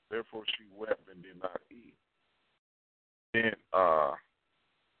 Therefore she wept and did not eat. Then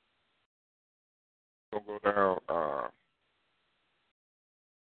we'll go down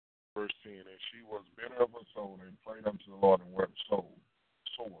verse 10. And she was bitter of her soul and prayed unto the Lord and wept sore.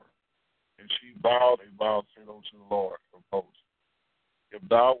 And she bowed a vow, said unto the Lord of hosts, if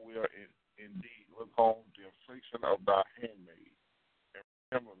thou wilt indeed look on the affliction of thy handmaid, and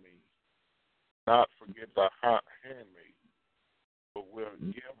remember me, not forget thy handmaid, but will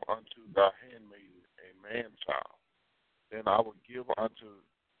give unto thy handmaid a man-child, then I will give unto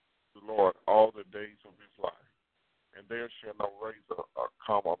the Lord all the days of his life, and there shall no razor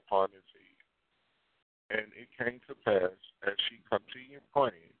come upon his head. And it came to pass, as she continued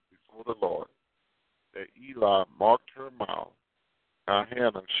praying before the Lord, that Eli marked her mouth. Now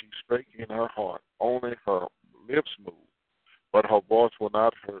Hannah, she spake in her heart, only her lips moved, but her voice was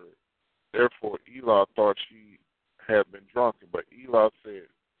not heard. Therefore Eli thought she had been drunken. But Eli said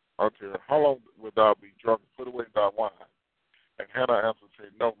unto her, how long wilt thou be drunk? Put away thy wine. And Hannah answered,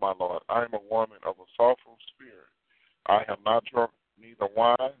 said, no, my Lord, I am a woman of a sorrowful spirit. I have not drunk neither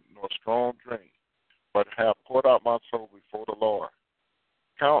wine nor strong drink, but have poured out my soul before the Lord.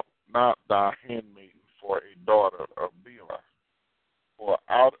 Count not thy handmaiden for a daughter of Bela, for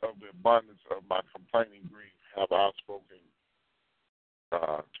out of the abundance of my complaining grief have I spoken to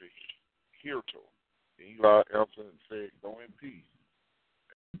Hirto. And Eli answered and said, Go in peace.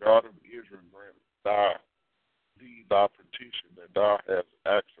 God of Israel grant thee thy petition that thou hast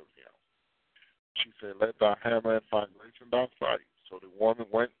asked of him. She said, Let thy handmaid find grace in thy sight. So the woman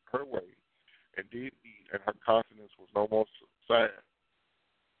went her way and did eat, and her countenance was no more sad.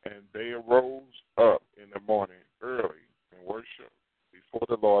 And they arose up in the morning early and worshipped before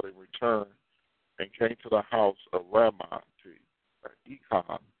the Lord and returned and came to the house of Ramah to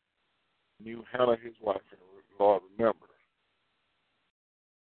Econ. Knew Hannah his wife, and the Lord remembered her.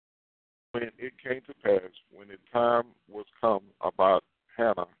 When it came to pass, when the time was come about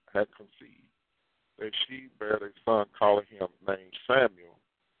Hannah had conceived, that she bare a son, calling him named Samuel,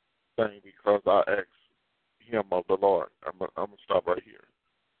 saying, Because I asked him of the Lord. I'm going to stop right here.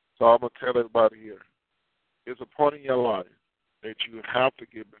 So I'm going to tell everybody here, it's a point in your life that you have to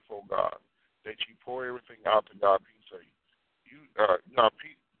get before God, that you pour everything out to God. People say,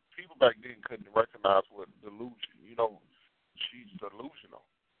 people back then couldn't recognize what delusion. She's delusional.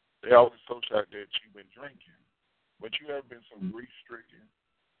 They always associate that you've been drinking. But you have been so grief-stricken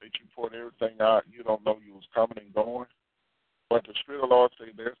that you poured everything out. You don't know you was coming and going. But the Spirit of the Lord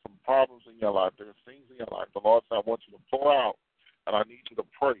says there's some problems in your life. There's things in your life. The Lord said, I want you to pour out, and I need you to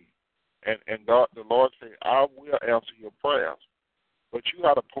pray. And God, the Lord said, I will answer your prayers. But you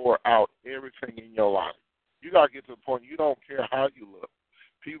got to pour out everything in your life. You got to get to the point you don't care how you look.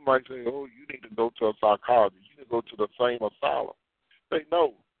 People might say, oh, you need to go to a psychologist. You need to go to the same asylum. They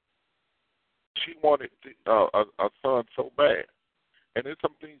know. She wanted a son so bad. And there's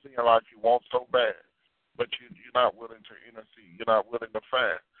some things in your life you want so bad, but you're not willing to intercede. You're not willing to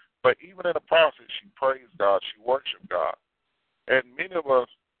fast. But even in the process, she praised God. She worshiped God. And many of us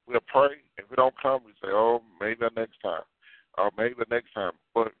will pray. If it don't come, we say, oh, maybe next time. Maybe next time.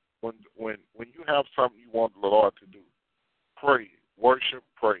 But when you have something you want the Lord to do, pray, worship,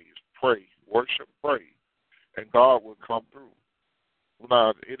 praise, pray, worship, pray, and God will come through.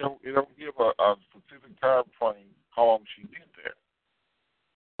 Now, it don't give a specific time frame how long she did that,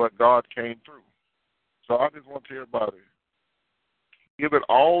 but God came through. So I just want to tell everybody, give it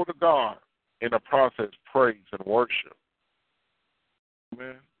all to God in the process, praise and worship.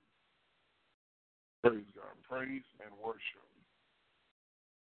 Amen. Praise God. Praise and worship.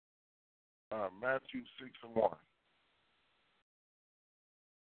 Matthew 6:1.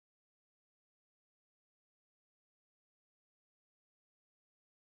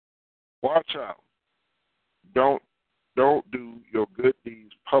 Watch out. Don't do your good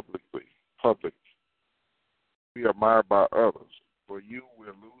deeds publicly. Be admired by others, for you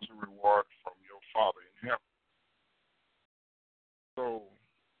will lose a reward from your Father in heaven. So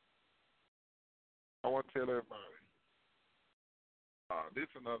I want to tell everybody, this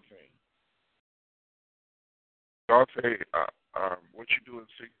is another thing. God say, what you do in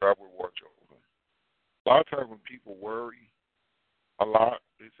secret, God will watch over. A lot of times when people worry a lot,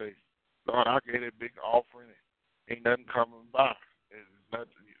 they say, Lord, I gave a big offering, ain't nothing coming by.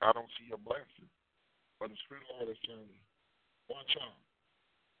 I don't see your blessing. But the Spirit of the Lord is telling me, watch out.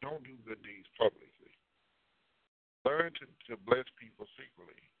 Don't do good deeds publicly. Learn to bless people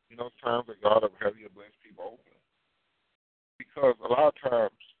secretly. Times that God will have you bless people openly. Because a lot of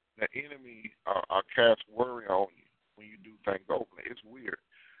times the enemy cast worry on you when you do things openly. It's weird.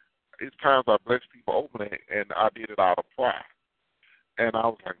 It's times I bless people openly, and I did it out of pride. And I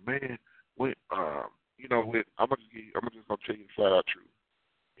was like, man, I'm just gonna tell you the flat out truth.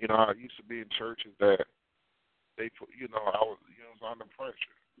 I used to be in churches that they put, I was under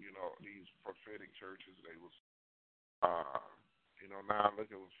pressure. These prophetic churches, they was, now I look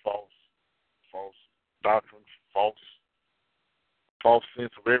at it was false doctrines, false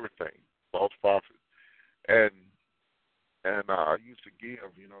sense of everything, false prophets, and I used to give,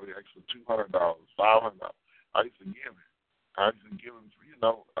 the extra $200, $500. I used to give it. I used to give them,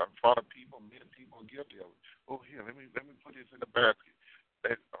 in front of people, many people are guilty of it. Oh, here, let me put this in the basket.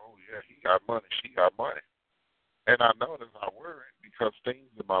 Oh, yeah, he got money, she got money. And I noticed I worried because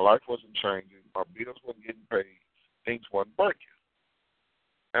things in my life wasn't changing. My bills weren't getting paid. Things wasn't breaking.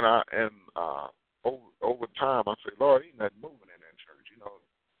 And over time, I said, Lord, ain't nothing moving in that church.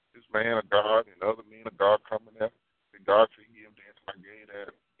 This man of God and other men of God coming there. And God said, give this, and I gave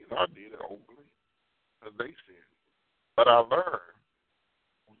that. I did it openly because they said. But I learned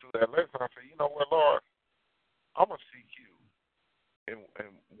through that lesson, I said, you know what, Lord, I'm going to seek you. And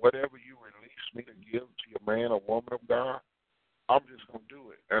whatever you release me to give to your man or woman of God, I'm just going to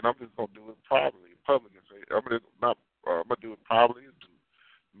do it. And I'm just going to do it privately, public. And say, I'm going to do it privately,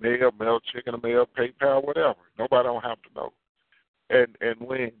 mail, chicken, mail, PayPal, whatever. Nobody don't have to know. And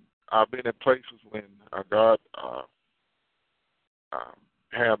when I've been in places when God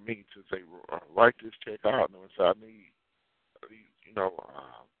have me to say, write this check out, and say, I need these,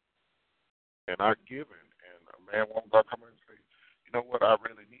 and I give it, and a man won't go come in and say, you know what, I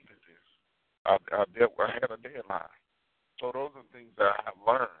really needed this. I had a deadline. So those are things that I have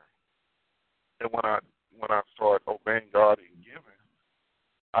learned. And when I started obeying God and giving,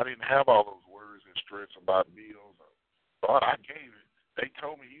 I didn't have all those worries and stress about bills. God, I gave it. They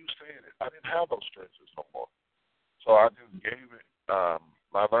told me you said it. I didn't have those stresses no more. So I just gave it. I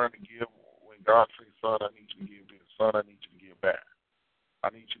learned to give when God says, son, I need you to give this. Son, I need you to give that. I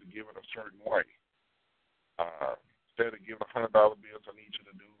need you to give it a certain way. Instead of giving $100 bills, I need you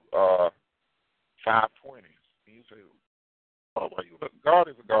to do 520s. And you say, oh, well,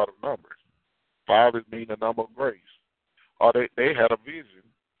 God is a God of numbers. 5 is mean the number of grace. Or they had a vision,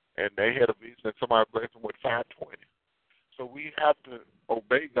 and they had a vision that somebody blessed them with 520. So we have to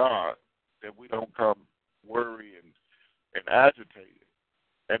obey God that we don't come worry and agitated.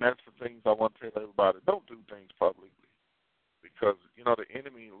 And that's the things I want to tell everybody. Don't do things publicly because, the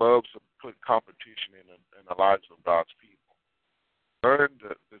enemy loves to put competition in the lives of God's people. Learn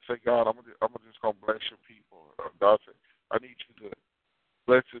to say, God, I'm just going to bless your people. God said, I need you to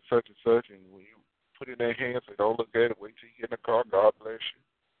bless it such and such. And when you put it in their hands, say, don't look at it. Wait till you get in the car. God bless you.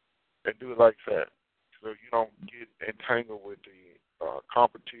 And do it like that. So you don't get entangled with the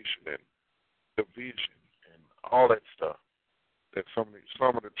competition and division and all that stuff that some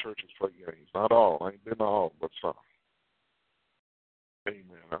of the churches play games. Not all. I ain't been to all, but some. Amen.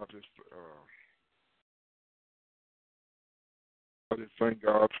 I just thank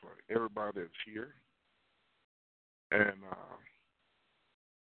God for everybody that's here. And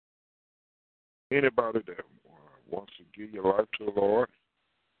anybody that wants to give your life to the Lord,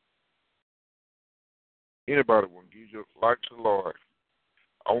 anybody want to give your life to the Lord,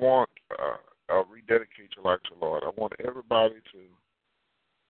 I want rededicate your life to the Lord. I want everybody to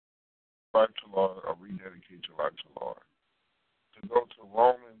life to the Lord or rededicate your life to the Lord. To go to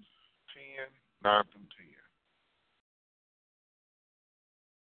Romans 10, 9 through 10.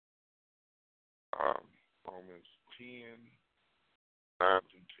 Romans 10, 9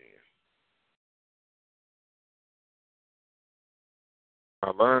 through 10. I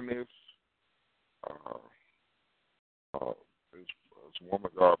learned this. This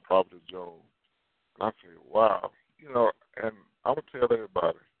woman God, Prophet Job. And I said, wow. And I'm going to tell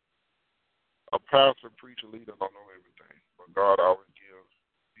everybody, a pastor, preacher, leader don't know everything, but God always gives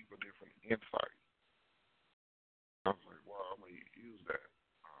people different insight. I was like, wow, I'm going to use that.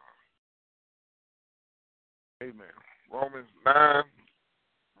 Amen. Romans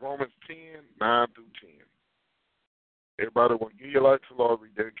 10, 9 through 10. Everybody want to give your life to the Lord,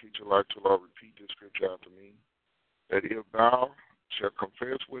 rededicate your life to the Lord, repeat this scripture after me. That if thou shalt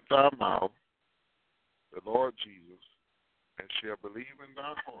confess with thy mouth the Lord Jesus, and shalt believe in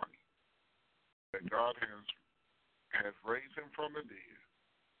thy heart that God has raised him from the dead,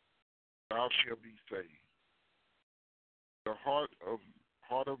 thou shalt be saved. The heart of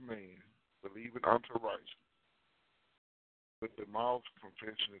man believing unto righteousness, with the mouth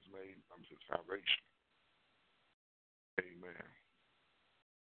confession is made unto salvation. Amen.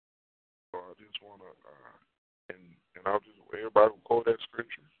 So I just want to, and I'll just, everybody will quote that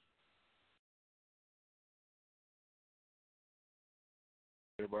scripture.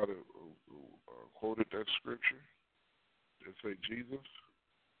 Everybody who quoted that scripture, they say, Jesus,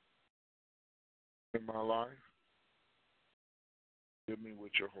 in my life, fill me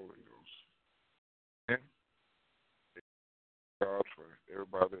with your Holy Ghost. And God for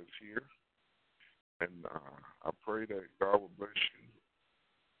everybody that's here. And I pray that God will bless you.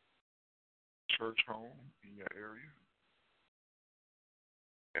 Church home in your area.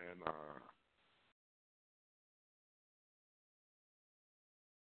 And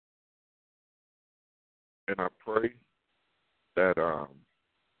I pray that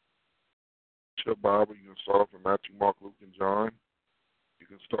your Bible, you can start off in Matthew, Mark, Luke, and John. You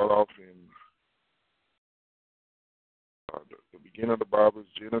can start off in the beginning of the Bible is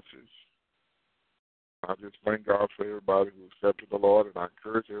Genesis. I just thank God for everybody who accepted the Lord, and I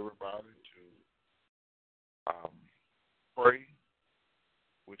encourage everybody to pray,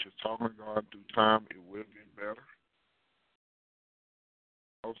 which is talking to God through time. It will get better.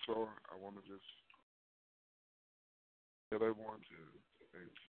 Also, I want to just tell everyone to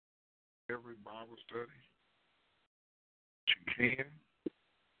every Bible study that you can.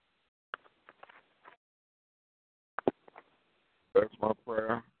 That's my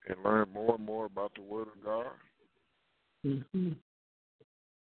prayer, and learn more and more about the Word of God. Mm-hmm.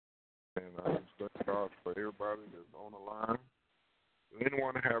 And I just thank God for everybody that's on the line. Does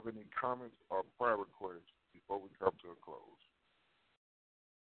anyone have any comments or prayer requests before we come to a close?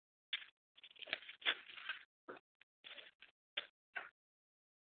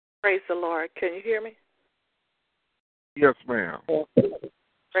 Praise the Lord. Can you hear me? Yes, ma'am.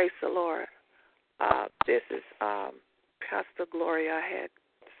 Praise the Lord. This is Pastor Gloria. I had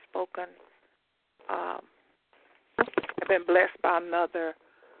spoken. I've been blessed by another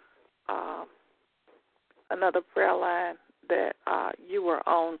prayer line that you were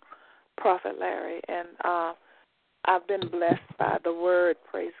on, Prophet Larry, and I've been blessed by the word,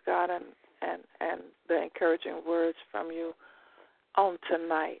 praise God, and the encouraging words from you on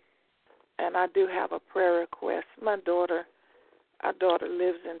tonight. And I do have a prayer request. Our daughter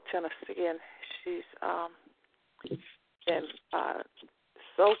lives in Tennessee, and she's been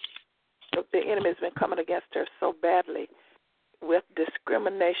the enemy has been coming against her so badly with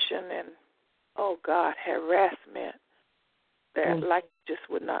discrimination and, oh God, harassment that like you just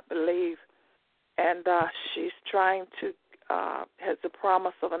would not believe. And she's trying to, has the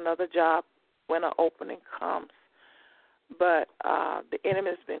promise of another job when an opening comes. But the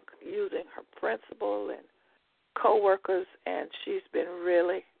enemy has been using her principal and co-workers, and she's been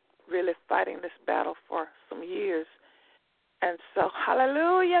really, really fighting this battle for some years. And so,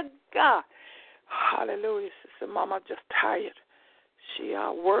 hallelujah, God. Hallelujah. She said, Mama, I'm just tired. She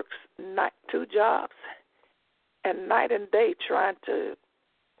works 2 jobs and night and day trying to,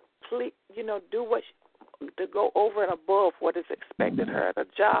 do to go over and above what is expected her at a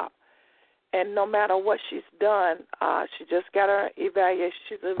job. And no matter what she's done, she just got her evaluation.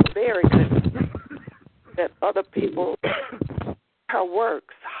 She's a very good at other people, her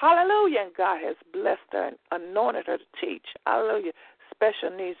works. Hallelujah. And God has blessed her and anointed her to teach. Hallelujah.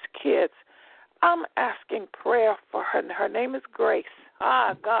 Special needs kids. I'm asking prayer for her. Her name is Grace.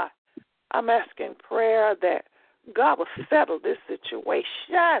 God. I'm asking prayer that God will settle this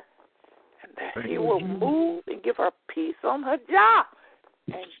situation and that He will move and give her peace on her job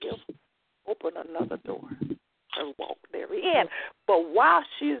and open another door and walk therein. But while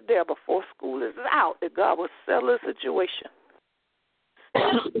she's there, before school is out, that God will settle the situation.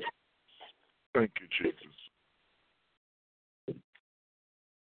 Thank you, Jesus.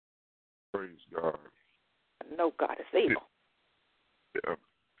 Praise God. I know God is able. Yeah.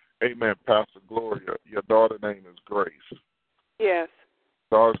 Amen, Pastor Gloria. Your daughter's name is Grace. Yes.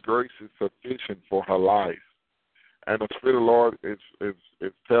 God's grace is sufficient for her life. And the Spirit of the Lord is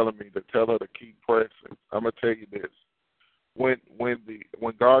telling me to tell her to keep pressing. I'm going to tell you this. When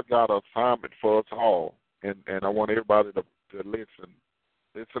God got an assignment for us all, and I want everybody to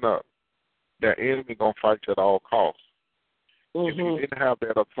listen up, the enemy going to fight you at all costs. If you didn't have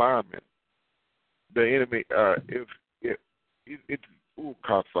that assignment, the enemy,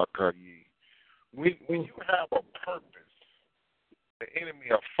 when you have a purpose, the enemy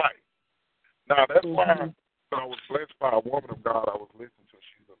will fight. Now, that's why I was blessed by a woman of God I was listening to.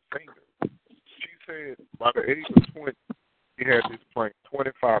 She's a singer. She said by the age of 20, she had this plan,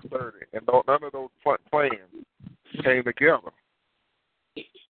 25, 30, and none of those plans came together.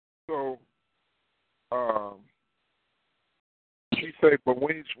 So she said, but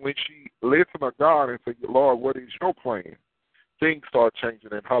when she listened to God and said, Lord, what is your plan? Things start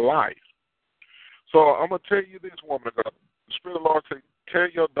changing in her life. So I'm going to tell you this, woman of God. The Spirit of the Lord said, tell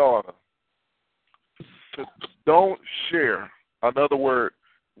your daughter to don't share another word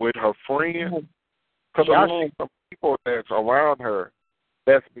with her friends, because I see some people that's around her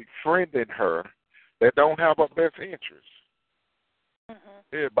that's befriending her that don't have her best interest.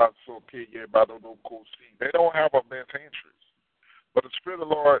 Everybody so okay, everybody don't see. They don't have her best interest. But the Spirit of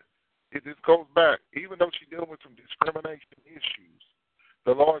the Lord, it just goes back. Even though she's dealing with some discrimination issues,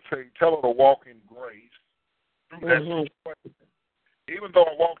 the Lord said, tell her to walk in grace through that situation. Even though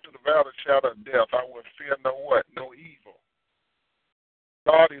I walk through the valley of the shadow of death, I will fear no evil.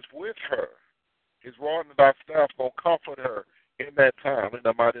 God is with her. His rod and thy staff will comfort her in that time, in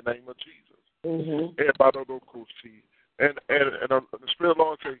the mighty name of Jesus. Everybody don't see. And the Spirit of the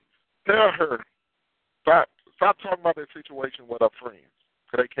Lord says, tell her, stop talking about that situation with her friends,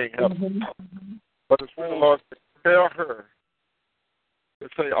 because they can't help it. But the Spirit of the Lord says, tell her to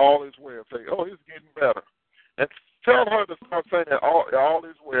say all is well. Say, oh, it's getting better. And tell her to start saying that all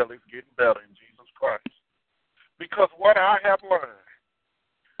is well, it's getting better in Jesus Christ. Because what I have learned,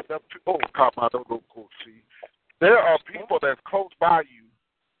 there are people that's close by you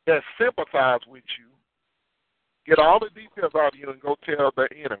that sympathize with you, get all the details out of you, and go tell the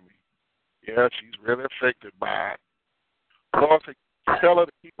enemy, yeah, she's really affected by it. Lord, tell her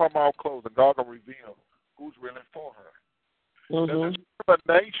to keep her mouth closed, and God will reveal who's really for her. The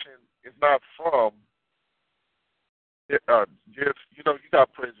discrimination is not from just, you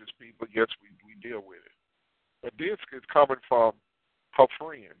got prejudiced people. Yes, we deal with it. But this is coming from her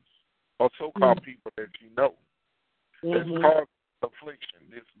friends or so-called people that you know. It's caused affliction,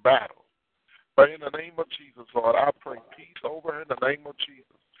 this battle. But in the name of Jesus, Lord, I pray peace over her in the name of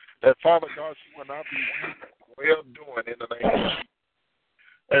Jesus. That, Father God, she will not be well doing in the name of Jesus.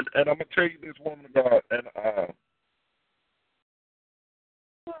 And I'm going to tell you this, woman of God, and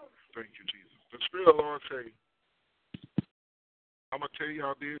thank you, Jesus. The Spirit of the Lord say, I'm going to tell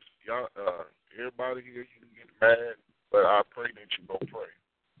y'all this. Y'all, everybody here, you can get mad, but I pray that you go pray.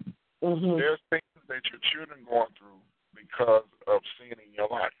 There's things that your children going through because of sin in your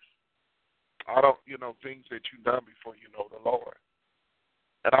life. Things that you've done before you know the Lord.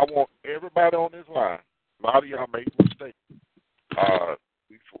 And I want everybody on this line, a lot of y'all made mistakes.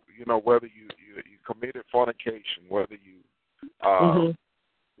 Whether you committed fornication, whether you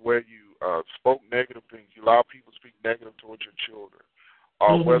where you spoke negative things, you allow people to speak negative towards your children,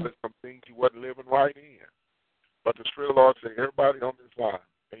 or whether some things you wasn't living right in. But the Spirit of the Lord said, everybody on this line,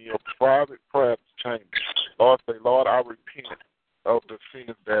 in your private prayer chamber, Lord say, Lord, I repent of the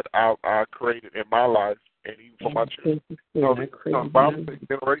sins that I created in my life and even for my children. The Bible says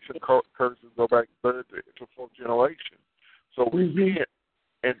generation curses go back third to fourth generation. So repent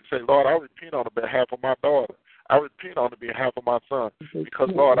and say, Lord, I repent on the behalf of my daughter. I repent on the behalf of my son. Because,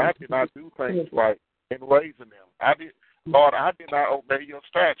 Lord, I did not do things right in raising them. Lord, I did not obey your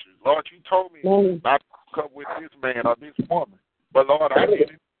statutes. Lord, you told me not to come with this man or this woman. But, Lord, I didn't do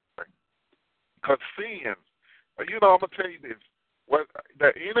anything. Because sin, I'm going to tell you this.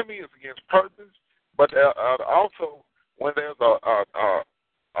 The enemy is against purpose, but also when there's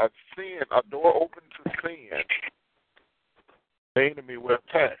a sin, a door open to sin, the enemy will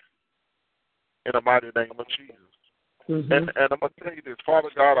attack in the mighty name of Jesus. And I'm going to tell you this, Father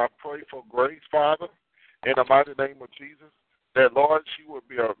God, I pray for grace, Father, in the mighty name of Jesus, that, Lord, she would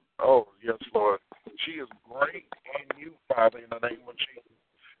be yes, Lord, she is great in you, Father, in the name of Jesus.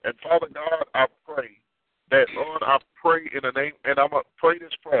 And, Father God, I pray that, Lord, I pray in the name, and I'm going to pray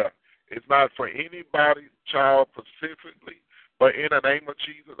this prayer. It's not for anybody's child specifically, but in the name of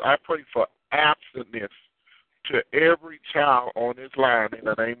Jesus, I pray for abstinence to every child on this line in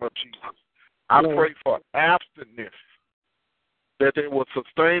the name of Jesus. I pray for abstinence, that they will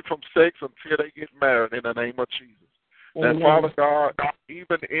sustain from sex until they get married in the name of Jesus. And Father God,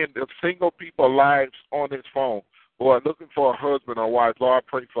 even in the single people lives on this phone who are looking for a husband or wife, Lord, I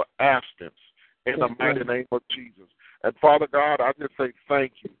pray for abstinence in the mighty name of Jesus. And Father God, I just say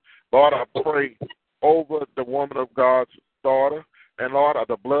thank you. Lord, I pray over the woman of God's daughter. And, Lord,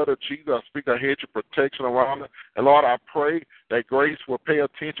 the blood of Jesus, I speak a hedge of protection around her. And, Lord, I pray that grace will pay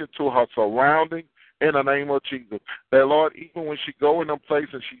attention to her surroundings in the name of Jesus. That, Lord, even when she go in them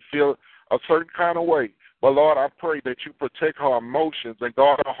places, she feel a certain kind of way. But, Lord, I pray that you protect her emotions and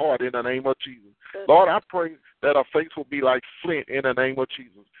guard her heart in the name of Jesus. Lord, I pray that her face will be like flint in the name of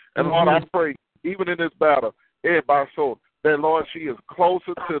Jesus. And, Lord, I pray, even in this battle, everybody so that, Lord, she is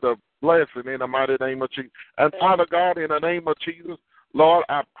closer to the blessing in the mighty name of Jesus. And, Father God, in the name of Jesus, Lord,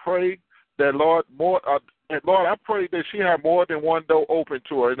 I pray that, Lord, Lord, I pray that she have more than one door open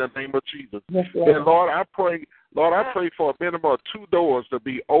to her in the name of Jesus. Yes, and, Lord, I pray for a minimum of 2 doors to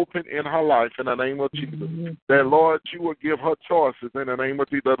be open in her life in the name of Jesus. That, Lord, you will give her choices in the name of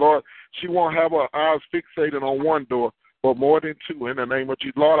Jesus. Lord, she won't have her eyes fixated on one door, but more than 2 in the name of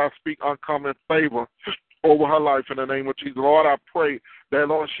Jesus. Lord, I speak uncommon favor over her life in the name of Jesus. Lord, I pray that,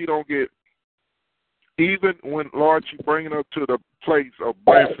 Lord, she don't get, even when, Lord, you bringing her to the place of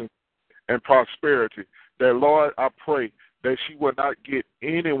blessing and prosperity, that, Lord, I pray that she will not get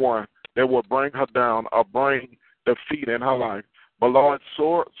anyone that will bring her down or bring defeat in her life. But, Lord,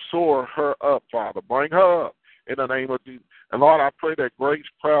 soar her up, Father. Bring her up in the name of Jesus. And, Lord, I pray that Grace's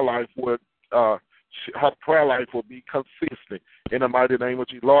prayer life would, her prayer life will be consistent in the mighty name of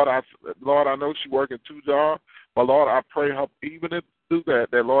Jesus. Lord, I know she's working 2 jobs, but, Lord, I pray her, even if do that,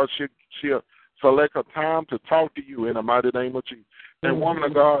 Lord, she'll select a time to talk to you in the mighty name of Jesus. And, woman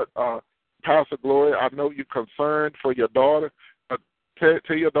of God, Pastor Gloria, I know you're concerned for your daughter.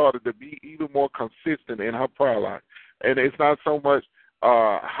 Tell your daughter to be even more consistent in her prayer life. And it's not so much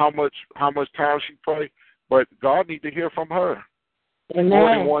how much time she prays, but God needs to hear from her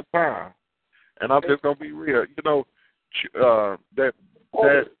more than one time. And I'm just gonna be real, that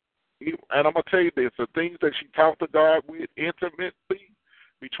and I'm gonna tell you this: the things that she talked to God with intimately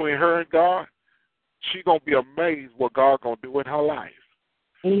between her and God, she's gonna be amazed what God's gonna do in her life.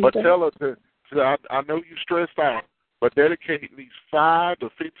 But tell her I know you're stressed out, but dedicate at least 5 to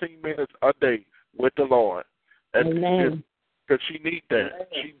 15 minutes a day with the Lord. Amen. Because she needs that.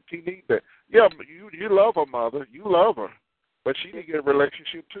 She needs that. Yeah, you love her, mother. You love her, but she need to get a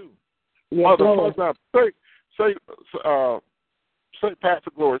relationship too. Yes, Mother, Lord. for example, say,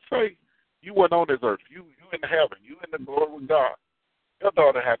 Pastor Glory, say you weren't on this earth. You in heaven. You in the glory with God. Your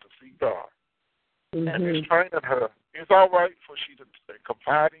daughter had to see God. Mm-hmm. And it's training her. It's all right for she to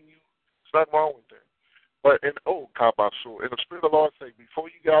confide in you. There's nothing wrong with that. But in the Spirit of the Lord say, before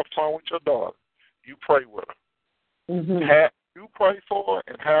you get off the phone with your daughter, you pray with her. Mm-hmm. You pray for her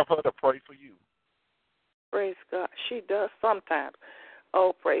and have her to pray for you. Praise God. She does sometimes.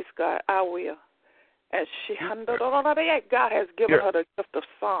 Oh, praise God. I will. And God has given her the gift of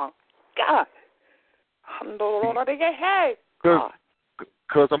song. God. Hey. God.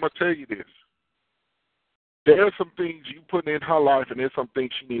 Because I'm going to tell you this. There are some things you put in her life, and there's some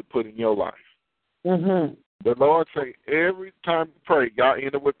things she need to put in your life. Mm-hmm. The Lord say every time you pray, y'all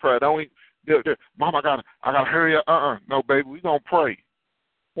end up with prayer. Don't Mom, I gotta hurry up. No, baby, we gonna pray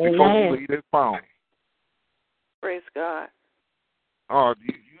before you leave this phone. Praise God.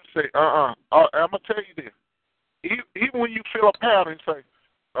 You say I'm gonna tell you this. Even when you feel a pattern, say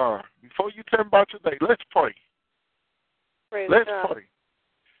before you tell me about your day, let's pray. Let's pray,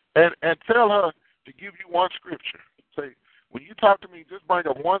 and tell her to give you one scripture. Say, when you talk to me, just bring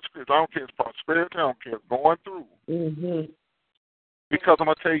up one scripture. I don't care if it's prosperity. I don't care if it's going through. Mm-hmm. Because I'm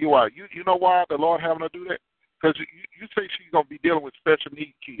going to tell you why. You know why the Lord having her do that? Because you say she's going to be dealing with special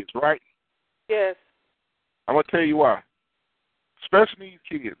needs kids, right? Yes. I'm going to tell you why. Special needs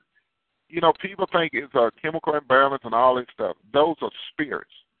kids, people think it's a chemical imbalance and all that stuff. Those are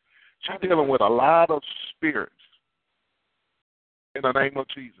spirits. She's dealing with a lot of spirits in the name of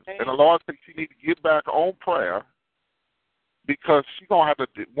Jesus. And the Lord says she needs to get back on prayer because she's going to have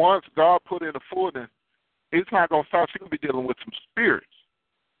to, once God put in the fullness, it's not going to stop. She's going to be dealing with some spirits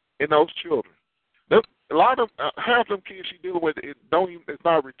in those children. A lot of half them kids she's dealing with, it's not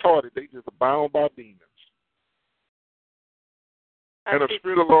retarded. They just are bound by demons. And the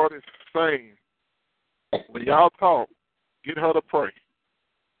Spirit of the Lord is saying, when y'all talk, get her to pray.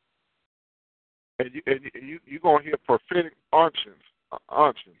 And you're going to hear prophetic unctions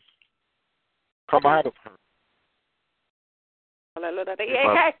come out of her. Hallelujah.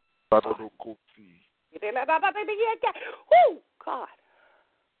 Woo, God.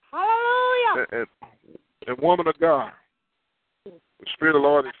 Hallelujah. And woman of God, the Spirit of the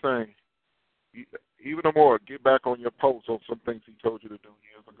Lord is saying, even more, get back on your post on some things he told you to do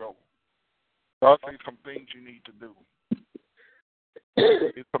years ago. God says some things you need to do.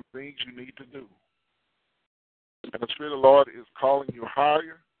 It's some things you need to do. And the Spirit of the Lord is calling you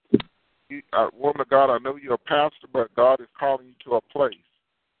higher. Woman of God, I know you're a pastor, but God is calling you to a place.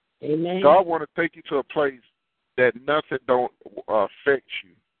 Amen. God want to take you to a place that nothing don't affect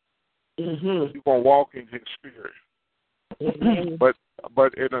you. Mm-hmm. You're going to walk in his Spirit. Mm-hmm. But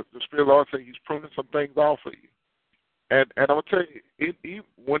in the Spirit of the Lord says he's pruning some things off of you. And I'm going to tell you,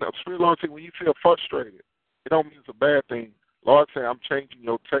 when the Spirit of the Lord says when you feel frustrated, it don't mean it's a bad thing. Lord say, I'm changing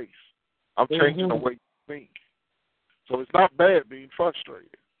your taste. I'm changing the way you think. So it's not bad being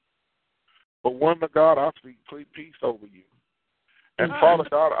frustrated. But woman of God, I speak complete peace over you. And Father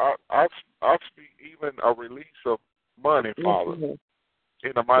God, I speak even a release of money, Father,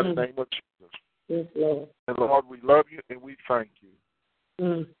 in the mighty name of Jesus. Yes, Lord. And Lord, we love you and we thank you.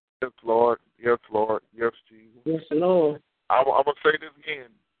 Mm. Yes, Lord. Yes, Lord. Yes, Jesus. Yes, Lord. I'm going to say this again.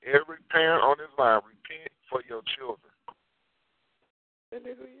 Every parent on this line, repent for your children.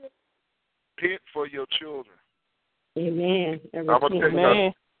 Hallelujah. Repent for your children. Amen. I'm going to tell you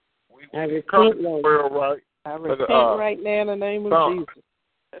that. I We come repent, to the Lord. world right. I repent right now in the name of Jesus.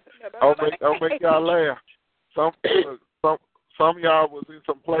 I'll make y'all laugh. Some of y'all was in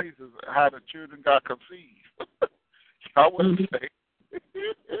some places how the children got conceived. I wouldn't say.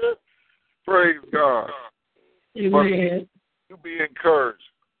 Praise God. Amen. You be encouraged.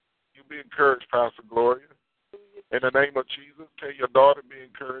 You be encouraged, Pastor Gloria. In the name of Jesus, tell your daughter be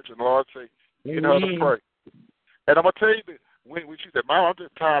encouraged, and Lord say, get her to pray. And I'm going to tell you that when she said, Mom, I'm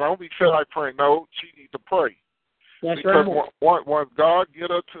just tired. I don't feel like praying. No, she needs to pray. That's because right. Once God get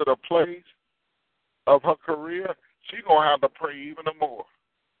her to the place of her career, she's going to have to pray even more.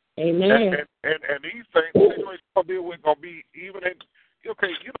 Amen. And these things, the situation she'll deal with going to be even in,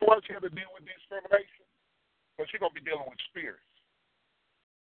 okay, you know what she has to deal with discrimination? But she's going to be dealing with spirits.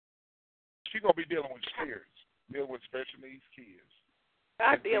 She's going to be dealing with spirits, dealing with special needs kids.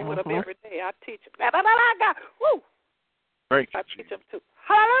 I deal with them every day. I teach them. Woo! Thank you, I teach them too.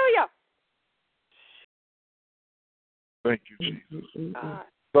 Hallelujah! Thank you, Jesus. God.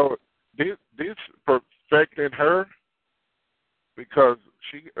 So this perfecting her because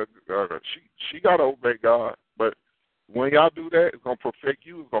she got to obey God. But when y'all do that, it's going to perfect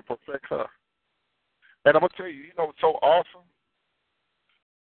you. It's going to perfect her. And I'm going to tell you, it's so awesome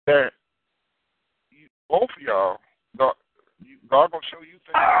that both of y'all, God going to show you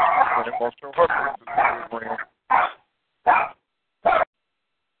things, and it's going to show her things in the spirit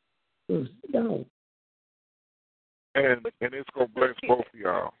realm. And it's going to bless both of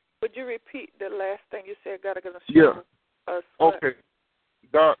y'all. Would you repeat the last thing you said? God is going to show us what? Okay.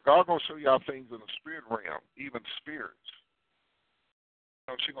 God going to show y'all things in the spirit realm, even spirits.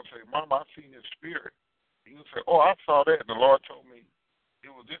 She's going to say, Mama, I've seen this spirit. And you'll say, oh, I saw that, and the Lord told me it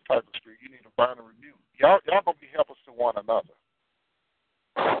was this type of spirit. You need to bind and rebuke. Y'all going to be helpers to one another.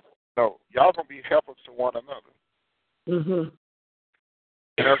 No, y'all going to be helpers to one another. Mm-hmm.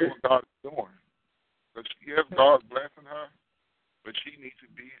 And that's what God is doing. But yes, God's blessing her, but she needs to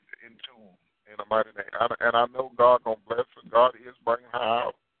be in tune in the mighty name. And I know God going to bless her. God is bringing her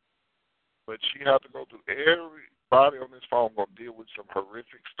out. But she has to go through everybody on this phone going to deal with some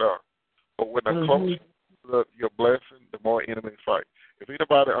horrific stuff. But when the closer your blessing, the more enemies fight. If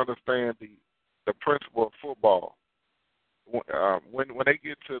anybody understands the principle of football, when they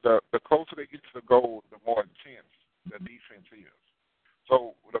get to the closer they get to the goal, the more intense the defense is.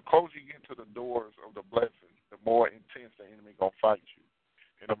 So the closer you get to the doors of the blessing, the more intense the enemy going to fight you.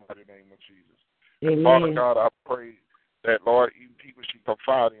 In the mighty name of Jesus. And Father God, I pray that, Lord, even people she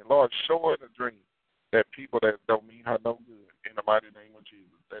confide in, Lord, show her the dream that people that don't mean her no good, in the mighty name of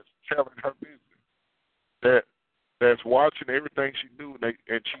Jesus, that's telling her business, that's watching everything she do,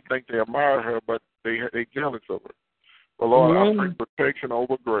 and she think they admire her, but they jealous of her. But, Lord, I pray protection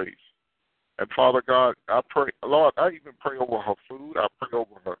over Grace. And, Father God, I pray, Lord, I even pray over her food. I pray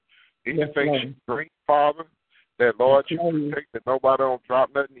over her anything she drinks, Father, that, Lord, you protect that nobody don't drop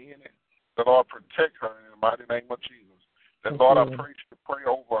nothing in it. The Lord protect her in the mighty name of Jesus. And, Lord, I pray you to pray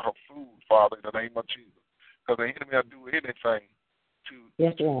over her food, Father, in the name of Jesus. Because the enemy will do anything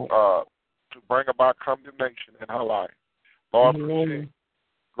to bring about condemnation in her life. Lord, protect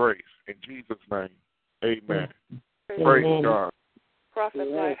Grace. In Jesus' name, amen. Praise God. Prophet,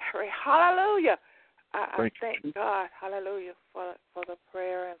 hallelujah. I thank God, hallelujah, for the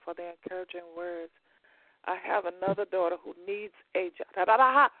prayer and for the encouraging words. I have another daughter who needs a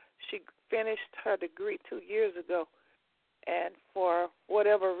job. She finished her degree 2 years ago, and for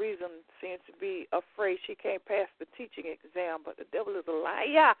whatever reason seems to be afraid she can't pass the teaching exam, but the devil is a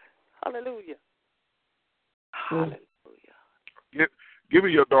liar. Hallelujah. Hallelujah. Give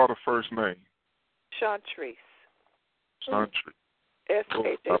me your daughter's first name. Chantrice. Chantrice.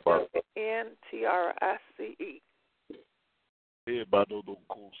 SHANTRICE.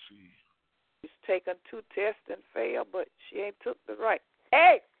 She's taken 2 tests and failed, but she ain't took the right.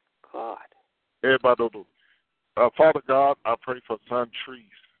 Hey, God. Father God, I pray for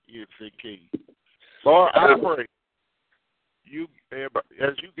Chantrice, ESCK. Lord, I pray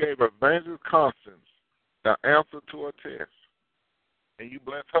as you gave Evangelist Constance the answer to a test, and you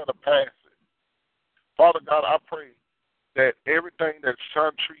bless her to pass it. Father God, I pray that everything that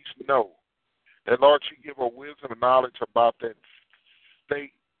Chantrice knows, that, Lord, she give her wisdom and knowledge about that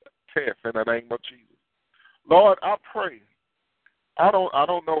state test in the name of Jesus. Lord, I pray. I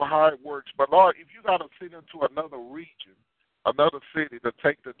don't know how it works, but, Lord, if you got to send into another region, another city to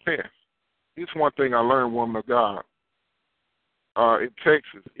take the test, it's one thing I learned, woman of God, in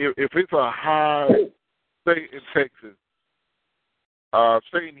Texas. If it's a high state in Texas,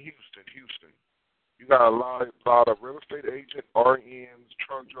 say in Houston, you got a lot of real estate agents, RNs,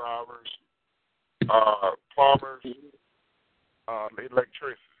 truck drivers, plumbers,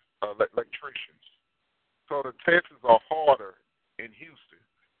 electricians. So the tests are harder in Houston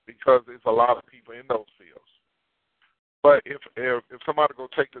because there's a lot of people in those fields. But if somebody go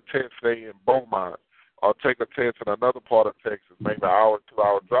take the test, say, in Beaumont, or take a test in another part of Texas, maybe an hour, 2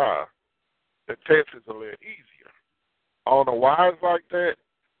 hour drive, the test is a little easier. I don't know why it's like that,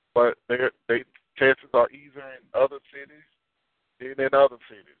 but they tests are easier in other cities than in other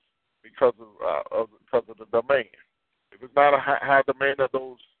cities because of the demand. If it's not a high demand of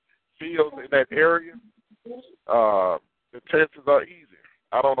those fields in that area, the tests are easier.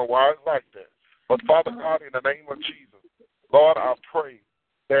 I don't know why it's like that. But, Father God, in the name of Jesus, Lord, I pray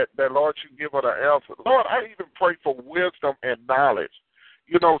that Lord, you give her the answer. Lord, I even pray for wisdom and knowledge.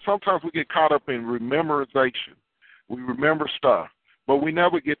 You know, sometimes we get caught up in memorization. We remember stuff, but we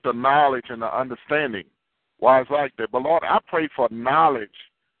never get the knowledge and the understanding why it's like that. But, Lord, I pray for knowledge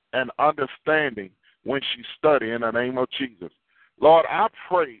and understanding when she study in the name of Jesus. Lord, I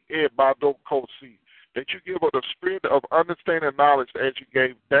pray, that you give her the spirit of understanding and knowledge as you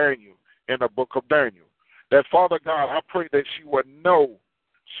gave Daniel in the book of Daniel. that, Father God, I pray that she will know,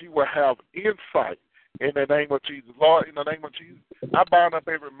 she will have insight in the name of Jesus. Lord, in the name of Jesus, I bind up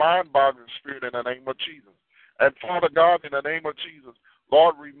every mind-boggling spirit in the name of Jesus. And, Father God, in the name of Jesus,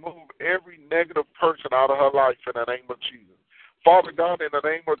 Lord, remove every negative person out of her life in the name of Jesus. Father God, in the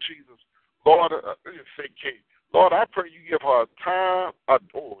name of Jesus, Lord, Lord, I pray you give her a time, I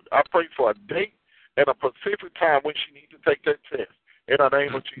pray for a date and a specific time when she needs to take that test in the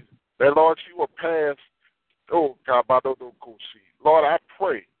name of Jesus. That, Lord, she will pass. Oh, God, Lord, I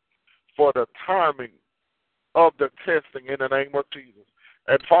pray for the timing of the testing in the name of Jesus.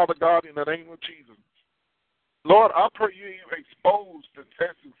 And, Father God, in the name of Jesus, Lord, I pray you expose the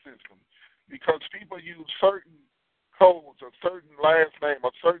testing system because people use certain codes, a certain last name,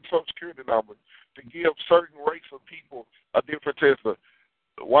 a certain social security number to give certain race of people a different test. The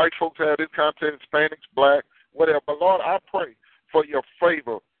white folks have this kind of test, Hispanics, black, whatever. But, Lord, I pray for your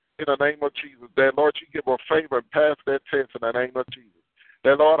favor in the name of Jesus, that, Lord, you give her favor and pass that test in the name of Jesus.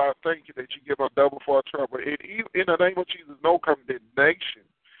 That, Lord, I thank you that you give her double for her trouble. In the name of Jesus, no condemnation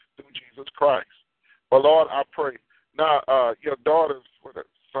through Jesus Christ. But, Lord, I pray. Now, your daughter's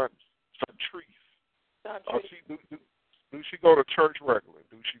Santrice. Do she go to church regularly?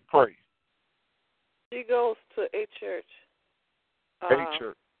 Do she pray? She goes to a church. A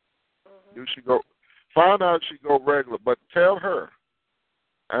church. Mm-hmm. Do she go? Find out she go regular, but tell her,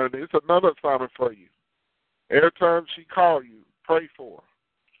 and it's another assignment for you. Every time she call you, pray for her.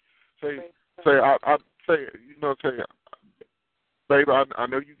 Say, baby, I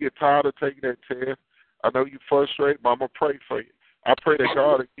know you get tired of taking that test. I know you're frustrated, but I'm going to pray for you. I pray that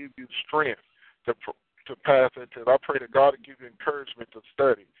God will give you strength to pass that test. I pray that God will give you encouragement to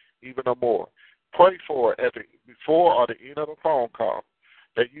study even more. Pray for her before or the end of the phone call,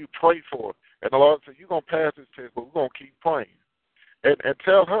 that you pray for her. And the Lord said, you're going to pass this test, but we're going to keep praying. And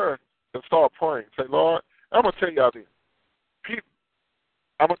tell her to start praying. Say, Lord, I'm going to tell y'all this.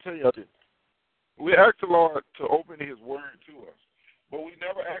 I'm going to tell y'all this. We ask the Lord to open his word to us, but we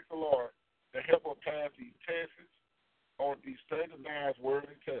never ask the Lord to help us pass these tests on these standardized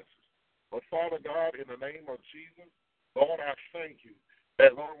worldly tests. But, Father God, in the name of Jesus, Lord, I thank you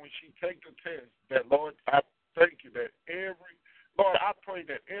that, Lord, when she takes the test, that, Lord, I thank you that Lord, I pray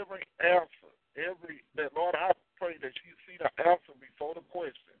that every answer, Lord, I pray that she see the answer before the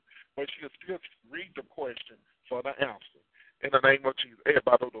question, but she'll still read the question for the answer. In the name of Jesus.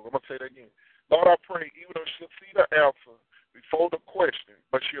 Everybody, I'm going to say that again. Lord, I pray, even though she'll see the answer before the question,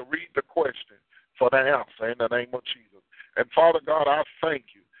 but she'll read the question for the answer in the name of Jesus. And, Father God, I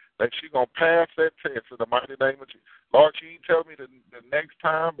thank you that she's going to pass that test in the mighty name of Jesus. Lord, you ain't tell me the next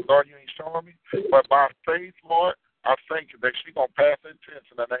time. Lord, you ain't showing me. But by faith, Lord, I thank you that she's going to pass that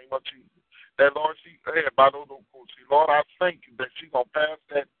test in the name of Jesus. That, Lord, Lord, I thank you that she's going to pass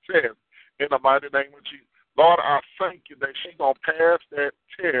that test in the mighty name of Jesus. Lord, I thank you that she's going to pass that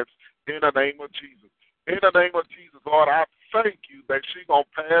test in the name of Jesus. In the name of Jesus, Lord, I thank you that she's going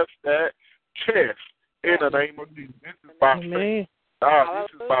to pass that test in the name of Jesus. This is by faith.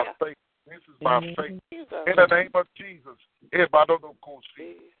 This is by faith. This is by faith. In the name of Jesus. Everybody,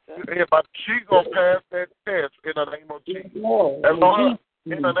 she's going to pass that test in the name of Jesus. And Lord,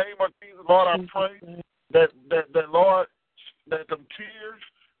 in the name of Jesus, Lord, I pray that Lord, that them tears,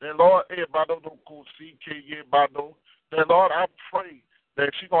 that Lord, that Lord, I pray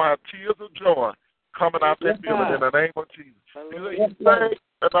that she's going to have tears of joy coming out that building in the name of Jesus. You say,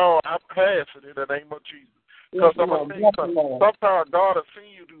 Lord, I pass it in the name of Jesus. Because I'm going to tell you something. Sometimes God will see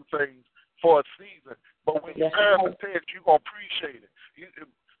you do things for a season, but when you pass the test, you're going to appreciate it.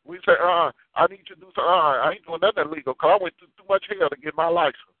 We say, I need you to do something. I ain't doing nothing illegal because I went through too much hell to get my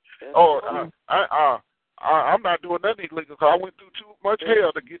license. Or I'm not doing nothing illegal because I went through too much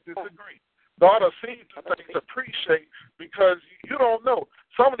hell to get this degree. God will see you do things to appreciate because you don't know.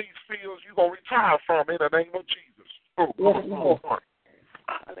 Some of these fields you're going to retire from in the name of Jesus.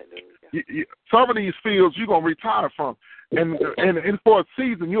 Some of these fields you're going to retire from. And for a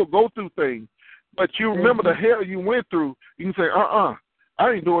season, you'll go through things. But you remember the hell you went through. You can say, I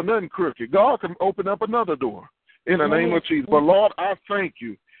ain't doing nothing crooked. God can open up another door in the name of Jesus. But, Lord, I thank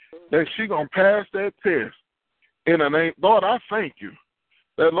you that she's going to pass that test in the name. Lord, I thank you.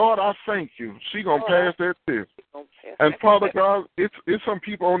 That, Lord, I thank you. She's going to pass that test. And, Father God, it's some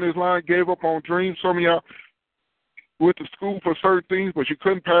people on this line gave up on dreams. Some of y'all went to school for certain things, but you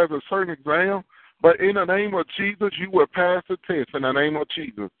couldn't pass a certain exam. But in the name of Jesus, you will pass the test in the name of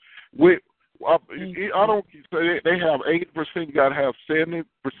Jesus. I don't say they have 80%. You got to have 70%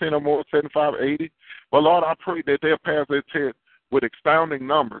 or more, 75, 80. But, Lord, I pray that they'll pass that test with astounding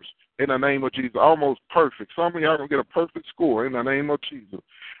numbers in the name of Jesus, almost perfect. Some of y'all going to get a perfect score in the name of Jesus.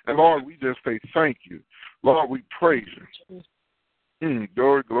 And, Lord, we just say thank you. Lord, we praise you.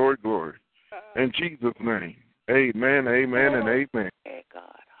 Glory, glory, glory. In Jesus' name, amen, amen, and amen. Hey,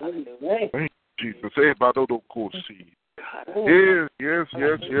 God. Hallelujah. Thank you, Jesus. Everybody, yes, yes,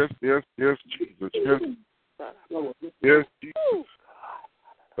 yes, yes, yes, yes, Jesus. Yes, yes, Jesus.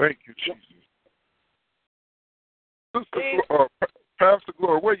 Thank you, Jesus. Sister, Pastor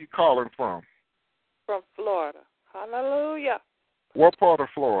Gloria, where are you calling from? From Florida. Hallelujah. What part of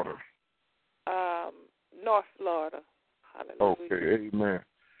Florida? North Florida. Hallelujah. Okay, amen.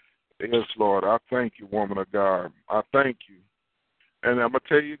 Yes, Lord, I thank you, woman of God. I thank you. And I'm going to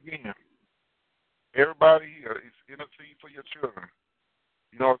tell you again, everybody here is interceding for your children.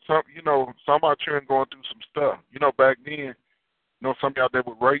 Some of our children going through some stuff. Back then, some of y'all dealt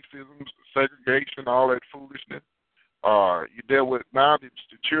with racism, segregation, all that foolishness. You deal with, now the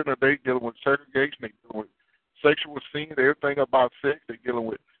children, they dealing with segregation, they dealing with sexual sin, everything about sex, they dealing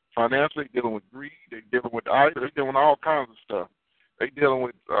with financially, they dealing with greed, they dealing with idols, they dealing with all kinds of stuff. They dealing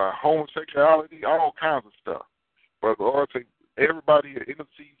with homosexuality, all kinds of stuff. But the Lord say, everybody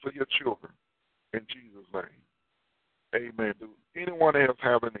intercede for your children in Jesus' name. Amen. Do anyone else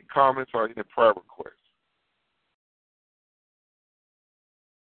have any comments or any prayer requests?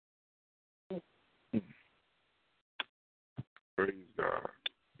 Praise God.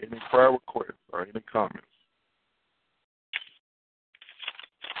 Any prayer requests or any comments?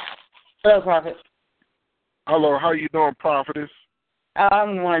 Hello, Prophet. Hello, how you doing, Prophetess?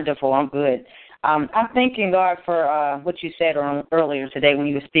 I'm wonderful. I'm good. I'm thanking God for what you said earlier today when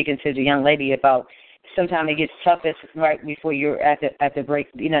you were speaking to the young lady about sometimes it gets toughest right before you're at the break,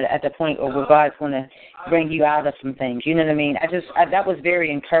 at the point where God's going to bring you out of some things. You know what I mean? That was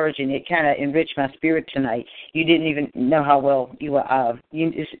very encouraging. It kind of enriched my spirit tonight. You didn't even know how well you were.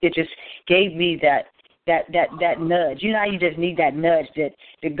 It just gave me that nudge. You know how you just need that nudge that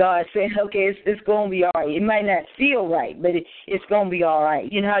God said, okay, it's going to be all right. It might not feel right, but it's going to be all right.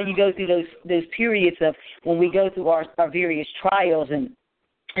 You know how you go through those periods of when we go through our various trials and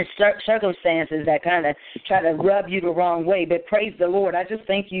circumstances that kind of try to rub you the wrong way. But praise the Lord. I just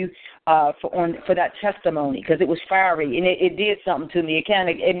thank you for that testimony because it was fiery and it did something to me.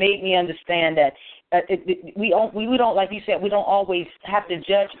 It made me understand that we don't, like you said, we don't always have to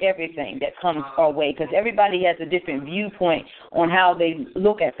judge everything that comes our way because everybody has a different viewpoint on how they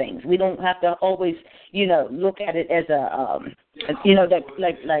look at things. We don't have to always, look at it as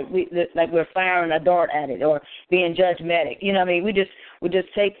like we're firing a dart at it or being judgmatic. You know what I mean? We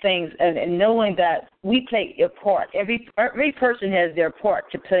just take things and knowing that we play a part. Every person has their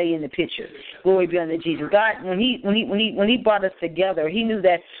part to play in the picture. Glory be unto Jesus. God, when he brought us together, He knew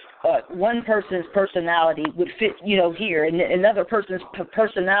that one person's personality would fit, here, and another person's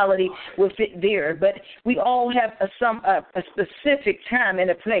personality would fit there. But we all have a specific time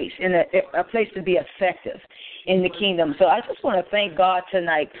and a place, a place to be effective in the kingdom. So I just want to thank God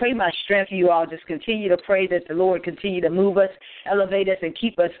tonight. Pray my strength, you all. Just continue to pray that the Lord continue to move us, elevate us, and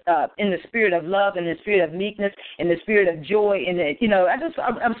keep us in the spirit of love, in the spirit of meekness, in the spirit of joy. And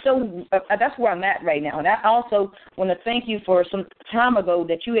that's where I'm at right now. And I also want to thank you for some time ago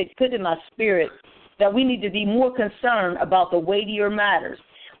that you had put in my spirit that we need to be more concerned about the weightier matters,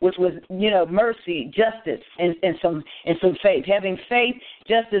 which was, mercy, justice, and some faith. Having faith,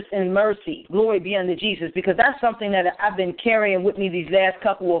 justice, and mercy. Glory be unto Jesus, because that's something that I've been carrying with me these last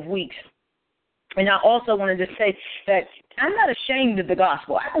couple of weeks. And I also wanted to say that I'm not ashamed of the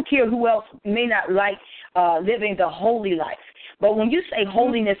gospel. I don't care who else may not like living the holy life. But when you say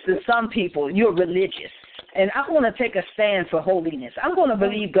holiness to some people, you're religious. And I want to take a stand for holiness. I'm going to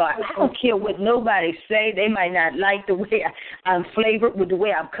believe God. I don't care what nobody say. They might not like the way I'm flavored, with the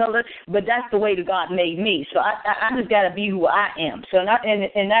way I'm colored, but that's the way that God made me. So I just got to be who I am. So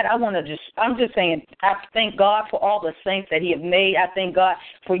I'm just saying, I thank God for all the saints that He has made. I thank God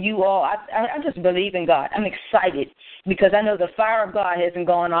for you all. I just believe in God. I'm excited because I know the fire of God hasn't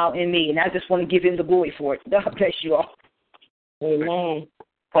gone out in me, and I just want to give Him the glory for it. God bless you all. Amen.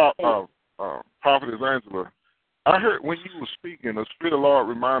 Prophetess Angela, I heard when you were speaking, the Spirit of the Lord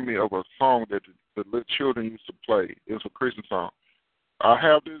reminded me of a song that the little children used to play. It's a Christian song. I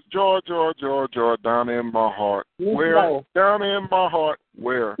have this joy, joy, joy, joy down in my heart. Where? Down in my heart.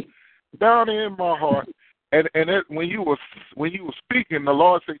 Where? Down in my heart. And when you were speaking, the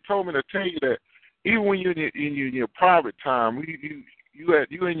Lord told me to tell you that even when you're in your private time,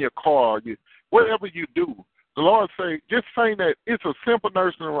 you in your car, whatever you do, the Lord just saying that it's a simple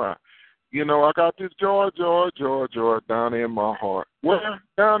nursing around. I got this joy, joy, joy, joy down in my heart. Where?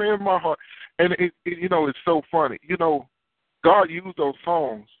 Down in my heart. And, it's so funny. God used those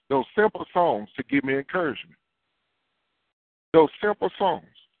songs, those simple songs, to give me encouragement. Those simple songs.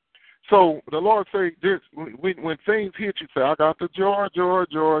 So the Lord say, this, when things hit you, say, I got the joy, joy,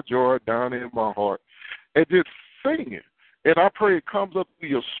 joy, joy down in my heart. And just sing it. And I pray it comes up to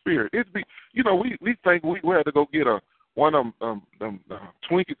your spirit. We think we had to go get one of them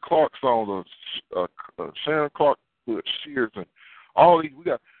Twinkie Clark songs, or Sharon Clark Shears, and all these.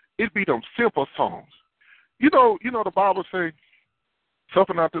 It'd be them simple songs. You know the Bible say,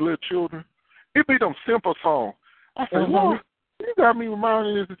 something out to little children. It'd be them simple songs. I say, Lord, you got me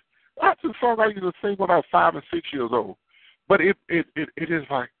reminded of this. That's the song I used to sing when I was 5 and 6 years old. But it is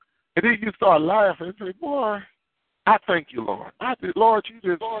like, and then you start laughing and say, boy, I thank you, Lord. Lord,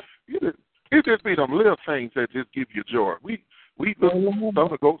 it just be them little things that just give you joy. We look,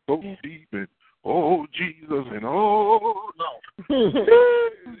 some go so deep, and oh Jesus, and oh no.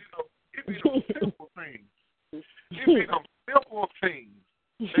 It be them simple things. It be them simple things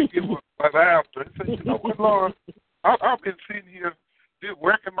that give us an answer. And say, you know what, Lord, I've been sitting here just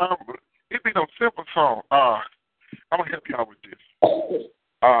working my. It be them simple songs. I'm gonna help you out with this.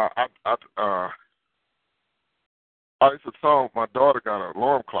 It's a song. My daughter got an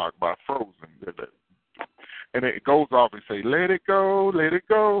alarm clock by Frozen, and it goes off and say, "Let it go, let it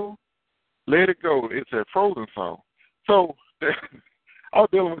go, let it go." It's a Frozen song. So I was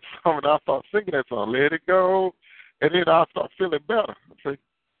dealing with something, and I started singing that song, "Let it go," and then I start feeling better. I say,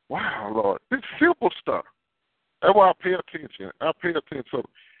 "Wow, Lord, it's simple stuff." That's why I pay attention. So,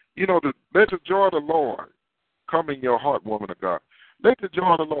 let the joy of the Lord come in your heart, woman of God. Let the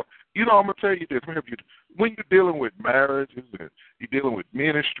joy of the Lord. I'm going to tell you this. When you're dealing with marriages, and you're dealing with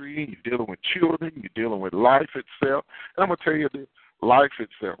ministry, you're dealing with children, you're dealing with life itself. And I'm going to tell you this, life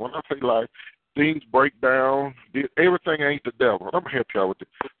itself. When I say life, things break down. Everything ain't the devil. I'm going to help y'all with this.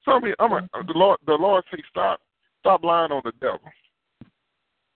 The Lord say, stop lying on the devil.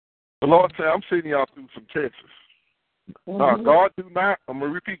 The Lord say, I'm sending y'all through some tests. Now, God do not, I'm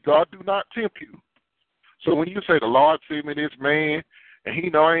going to repeat, God do not tempt you. So when you say the Lord sent me this man, and he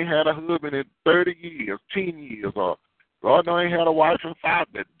know I ain't had a husband in 30 years, 10 years, or God know I ain't had a wife in 5,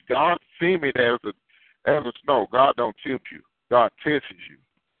 that God sent me as a no, God don't tempt you. God tests you.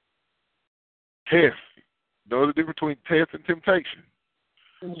 Test. Know the difference between test and temptation.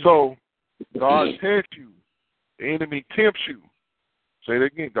 So God tests you. The enemy tempts you. Say it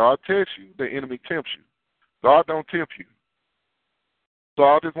again. God tests you. The enemy tempts you. God don't tempt you. So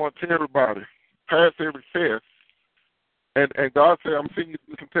I just want to tell everybody, pass every test. And God said, I'm sending you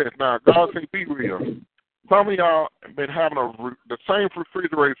through some tests. Now, God said, be real. Some of y'all have been having the same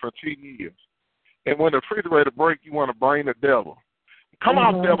refrigerator for 10 years. And when the refrigerator breaks, you want to blame the devil. Come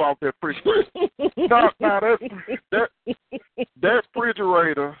on, devil, off that refrigerator.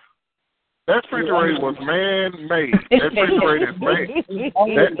 That refrigerator was man-made. That refrigerator is made.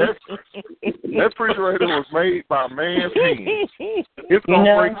 That refrigerator was made by man's hand. It's going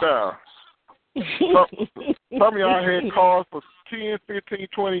to break down. Some of y'all had cars for 10, 15,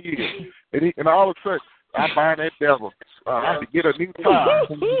 20 years. And all of a sudden, I find that devil. I have to get a new tire.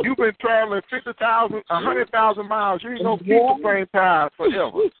 You've been traveling 50,000, 100,000 miles. You ain't going to keep the same tires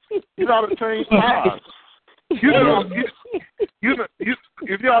forever. You got to change tires. If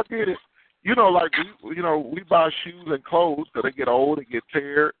y'all get it, we buy shoes and clothes because they get old and get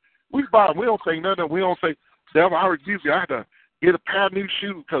teared. We buy them. We don't say nothing. We don't say, devil, I rebuke you. I had to get a pair of new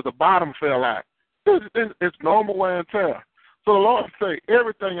shoes because the bottom fell out. It's normal wear and tear. So the Lord say,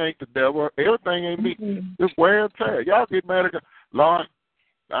 everything ain't the devil. Everything ain't me. It's wear and tear. Y'all get mad at God. Lord,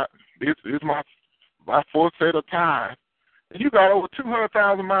 this is my fourth set of tires. And you got over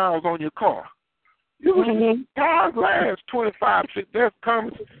 200,000 miles on your car. Tires last 25. That's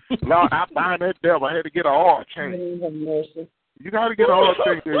coming. Lord, I find that devil. I had to get an oil change. You got to get an oil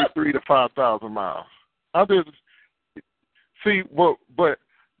change every 3,000 to 5,000 miles. I just see, but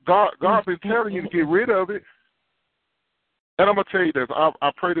God been telling you to get rid of it. And I'm going to tell you this.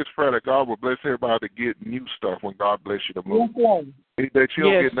 I pray this prayer that God will bless everybody to get new stuff when God bless you to move. That you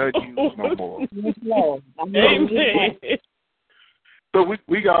don't get nothing used no more. Amen. So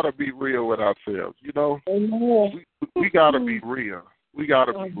we got to be real with ourselves, We got to be real. We got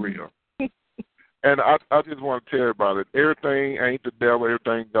to be real. And I just want to tell everybody, everything ain't the devil,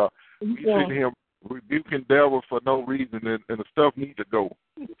 everything God. We see him rebuking devil for no reason, and the stuff needs to go.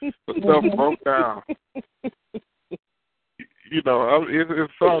 The stuff broke down. It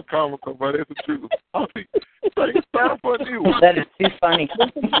sounds comical, but it's the truth. It's time for you. That is too funny.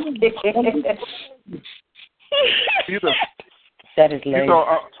 That is hilarious.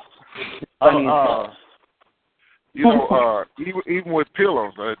 You know, even with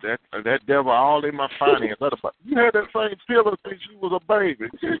pillows, that devil all in my finance. You had that same pillow since you was a baby.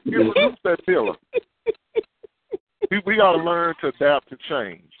 You reduce that pillow. We got to learn to adapt to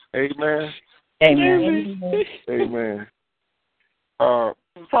change. Amen. Amen. Amen.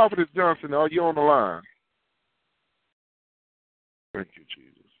 Prophetess Johnson, are you on the line? Thank you,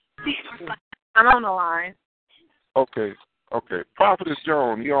 Jesus. I'm on the line. Okay. Prophetess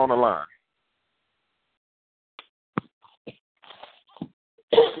Joan, you on the line.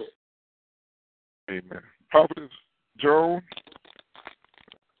 Amen. Prophetess Joan.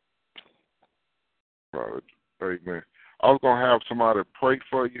 Right. Amen. I was going to have somebody pray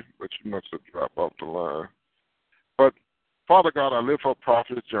for you, but you must have dropped off the line. But, Father God, I lift up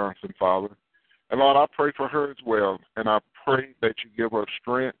Prophetess Johnson, Father. And, Lord, I pray for her as well. And I pray that you give her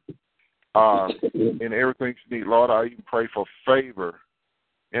strength in everything she needs. Lord, I even pray for favor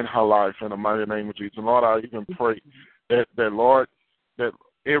in her life in the mighty name of Jesus. And, Lord, I even pray that Lord, that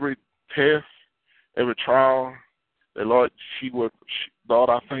every test, every trial, that, Lord, Lord,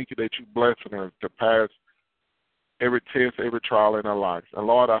 I thank you that you blessing her to pass every test, every trial in her life. And,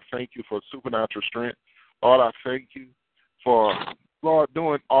 Lord, I thank you for supernatural strength. Lord, I thank you for, Lord,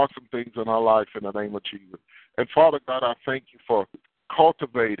 doing awesome things in her life in the name of Jesus. And, Father God, I thank you for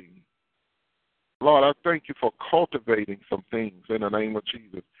cultivating. Lord, I thank you for cultivating some things in the name of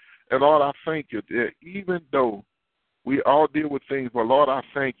Jesus. And, Lord, I thank you that even though we all deal with things, but, Lord, I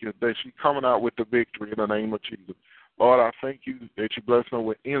thank you that she's coming out with the victory in the name of Jesus. Lord, I thank you that you bless her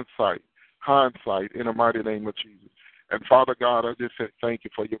with insight, hindsight in the mighty name of Jesus. And, Father God, I just said thank you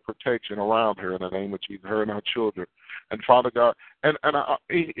for your protection around her in the name of Jesus, her and her children. And, Father God, and I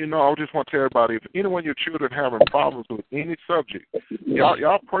just want to tell everybody, if any one of your children having problems with any subject,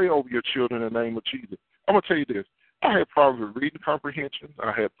 y'all pray over your children in the name of Jesus. I'm going to tell you this. I had problems with reading comprehension.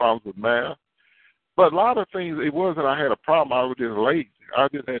 I had problems with math. But a lot of things, it wasn't I had a problem. I was just lazy. I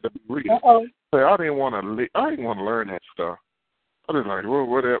just had to be reading. So I didn't want to learn that stuff. I was like, well,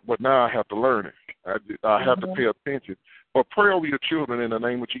 whatever. But now I have to learn it. I have to pay attention. But pray over your children in the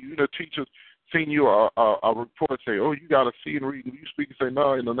name of Jesus. You know, teachers send you a report say, oh, you got to see and read. And you speak and say,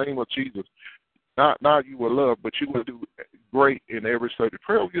 no, in the name of Jesus. Not you will love, but you will do great in every subject.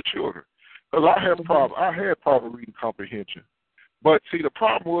 Pray over your children. Because I had problem reading comprehension. But see, the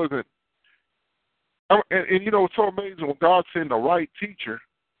problem wasn't, and you know, it's so amazing when God sent the right teacher.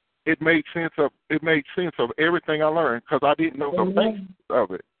 It made sense of everything I learned because I didn't know the basics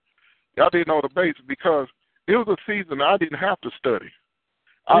of it. I didn't know the basics because it was a season I didn't have to study.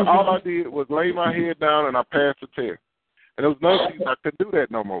 All I did was lay my head down and I passed the test. And it was another season I couldn't do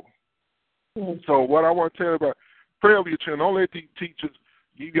that no more. So what I want to tell you about, pray over your children. Don't let these teachers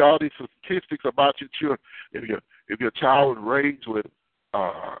give you all these statistics about your children. If your child was raised with,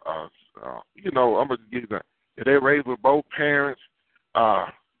 I'm going to give you that. If they're raised with both parents,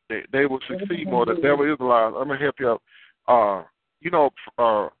 they will succeed more. The devil is alive. I'm going to help you out.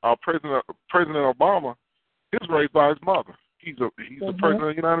 Our President Obama is raised by his mother. He's the President of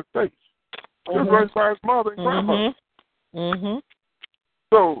the United States. He was raised by his mother and grandmother.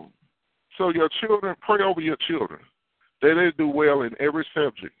 So your children, pray over your children. That they do well in every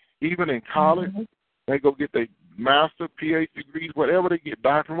subject. Even in college, they go get their master, PhD degrees, whatever they get,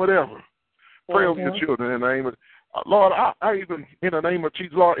 doctorate, whatever. Pray over your children in the name of Lord, I even, in the name of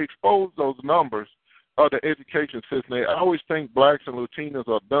Jesus, Lord, expose those numbers of the education system. I always think blacks and Latinos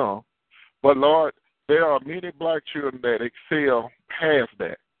are dumb, but, Lord, there are many black children that excel past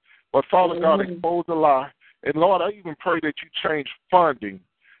that. But, Father God, expose the lie. And, Lord, I even pray that you change funding,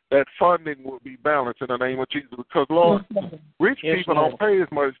 that funding will be balanced in the name of Jesus. Because, Lord, rich people don't pay as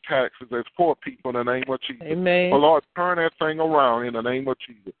much taxes as poor people in the name of Jesus. Amen. But, Lord, turn that thing around in the name of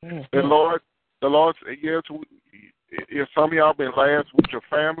Jesus. And, Lord, the Lord said, yes, if some of y'all been last with your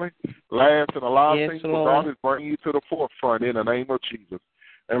family, last in a lot of things, but God is bringing you to the forefront in the name of Jesus.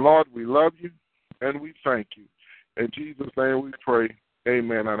 And, Lord, we love you and we thank you. In Jesus' name we pray.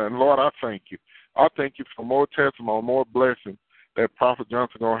 Amen. And, Lord, I thank you. I thank you for more testimony, more blessings that Prophet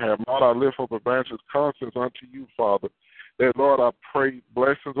Johnson going to have. Lord, I lift up Evangelist Constance unto you, Father, that, Lord, I pray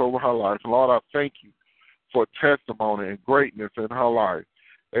blessings over her life. And, Lord, I thank you for testimony and greatness in her life.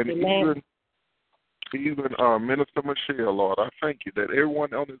 And even Minister Michelle, Lord, I thank you that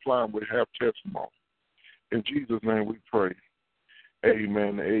everyone on this line will have testimony. In Jesus' name we pray.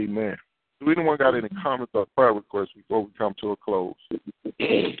 Amen. Amen. Do anyone got any comments or prayer requests before we come to a close?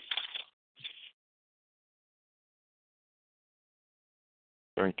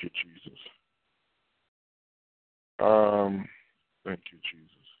 Thank you, Jesus. Thank you,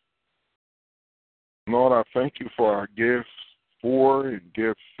 Jesus. Lord, I thank you for our guests 4 and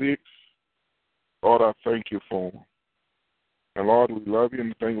guest 6. Lord, I thank you for them. And, Lord, we love you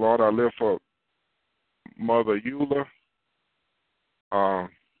and thank, Lord, I lift up Mother Eula,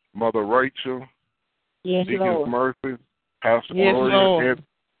 Mother Rachel, Yes, Deacons Lord. Murphy, Pastor Yes, Gloria, Lord.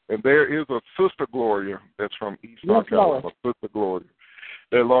 and there is a Sister Gloria that's from East Yes, South Carolina, Lord. Sister Gloria.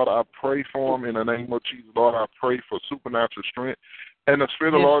 That, Lord, I pray for them in the name of Jesus. Lord, I pray for supernatural strength. And the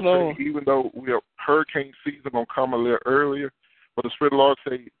Spirit of the Yes, Lord Lord. say, even though we are hurricane season going to come a little earlier, but the Spirit of the Lord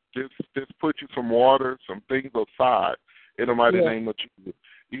say, just put you some water, some things aside in the mighty Yes. name of Jesus.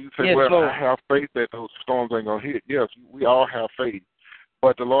 You say, Yes, well, Lord. I have faith that those storms ain't going to hit. Yes, we all have faith.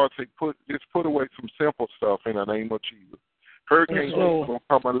 But the Lord say, just put away some simple stuff in the name of Jesus. Hurricane Yes, season Lord. going to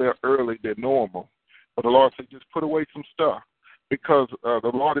come a little early than normal. But the Lord said, just put away some stuff. Because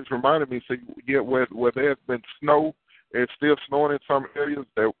the Lord is reminding me, say, where there's been snow, it's still snowing in some areas,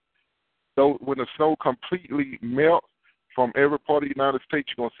 that though when the snow completely melts from every part of the United States,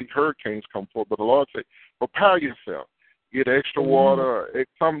 you're going to see hurricanes come forth. But the Lord said, prepare yourself. Get extra water.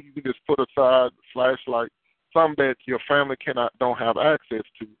 Some you can just put aside, flashlight, some that your family don't have access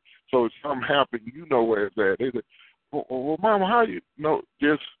to. So if something happens, you know where it's at. They say, well, Mama, how you know?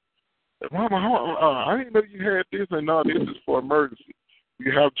 Just, Mama, I didn't know you had this, and no, this is for emergency.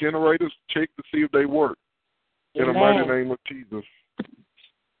 You have generators, check to see if they work. In the mighty name of Jesus.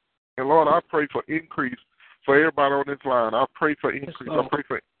 And Lord, I pray for increase for everybody on this line. I pray for increase. I pray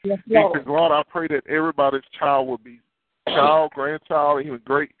for increase. Lord, I pray that everybody's child will be grandchild, even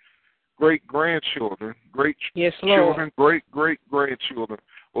great grandchildren, Yes, Lord. great grandchildren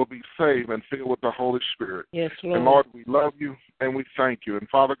will be saved and filled with the Holy Spirit. Yes, Lord. And Lord, we love you and we thank you. And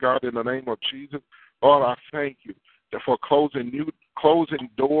Father God, in the name of Jesus, Lord, I thank you for closing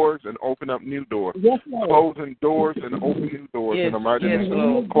doors and open up new doors. Yes, Lord. Closing doors and open new doors Yes, in the mighty yes, name.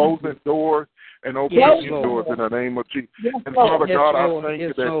 Lord. Closing doors and open Yes, up new Lord. doors in the name of Jesus. Yes, And Lord. Father Yes, God, Lord. I thank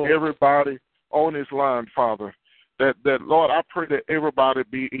Yes, you that Lord. everybody on this line, Father, that Lord, I pray that everybody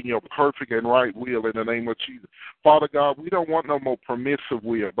be in your perfect and right will in the name of Jesus. Father God, we don't want no more permissive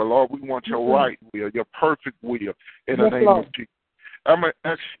will, but Lord, we want your right will, your perfect will in the name of Jesus. I mean,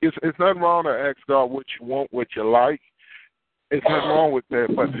 it's nothing wrong to ask God what you want, what you like. It's nothing wrong with that.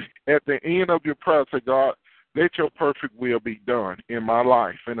 But at the end of your prayer, say, God, let your perfect will be done in my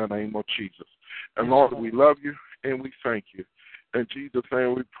life in the name of Jesus. And Lord, we love you and we thank you. In Jesus'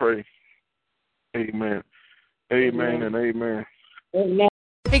 name we pray. Amen. Amen and amen. Amen.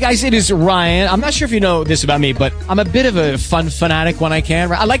 Hey guys, it is Ryan. I'm not sure if you know this about me, but I'm a bit of a fun fanatic when I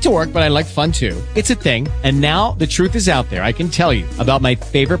can. I like to work, but I like fun too. It's a thing. And now the truth is out there. I can tell you about my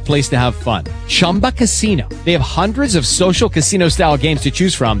favorite place to have fun. Chumba Casino. They have hundreds of social casino style games to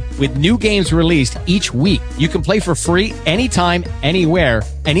choose from with new games released each week. You can play for free anytime, anywhere.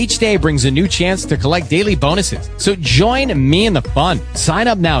 And each day brings a new chance to collect daily bonuses. So join me in the fun. Sign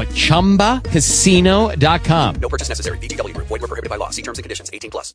up now at ChumbaCasino.com. No purchase necessary. VGW Group. Void where prohibited by law. See terms and conditions. 18+.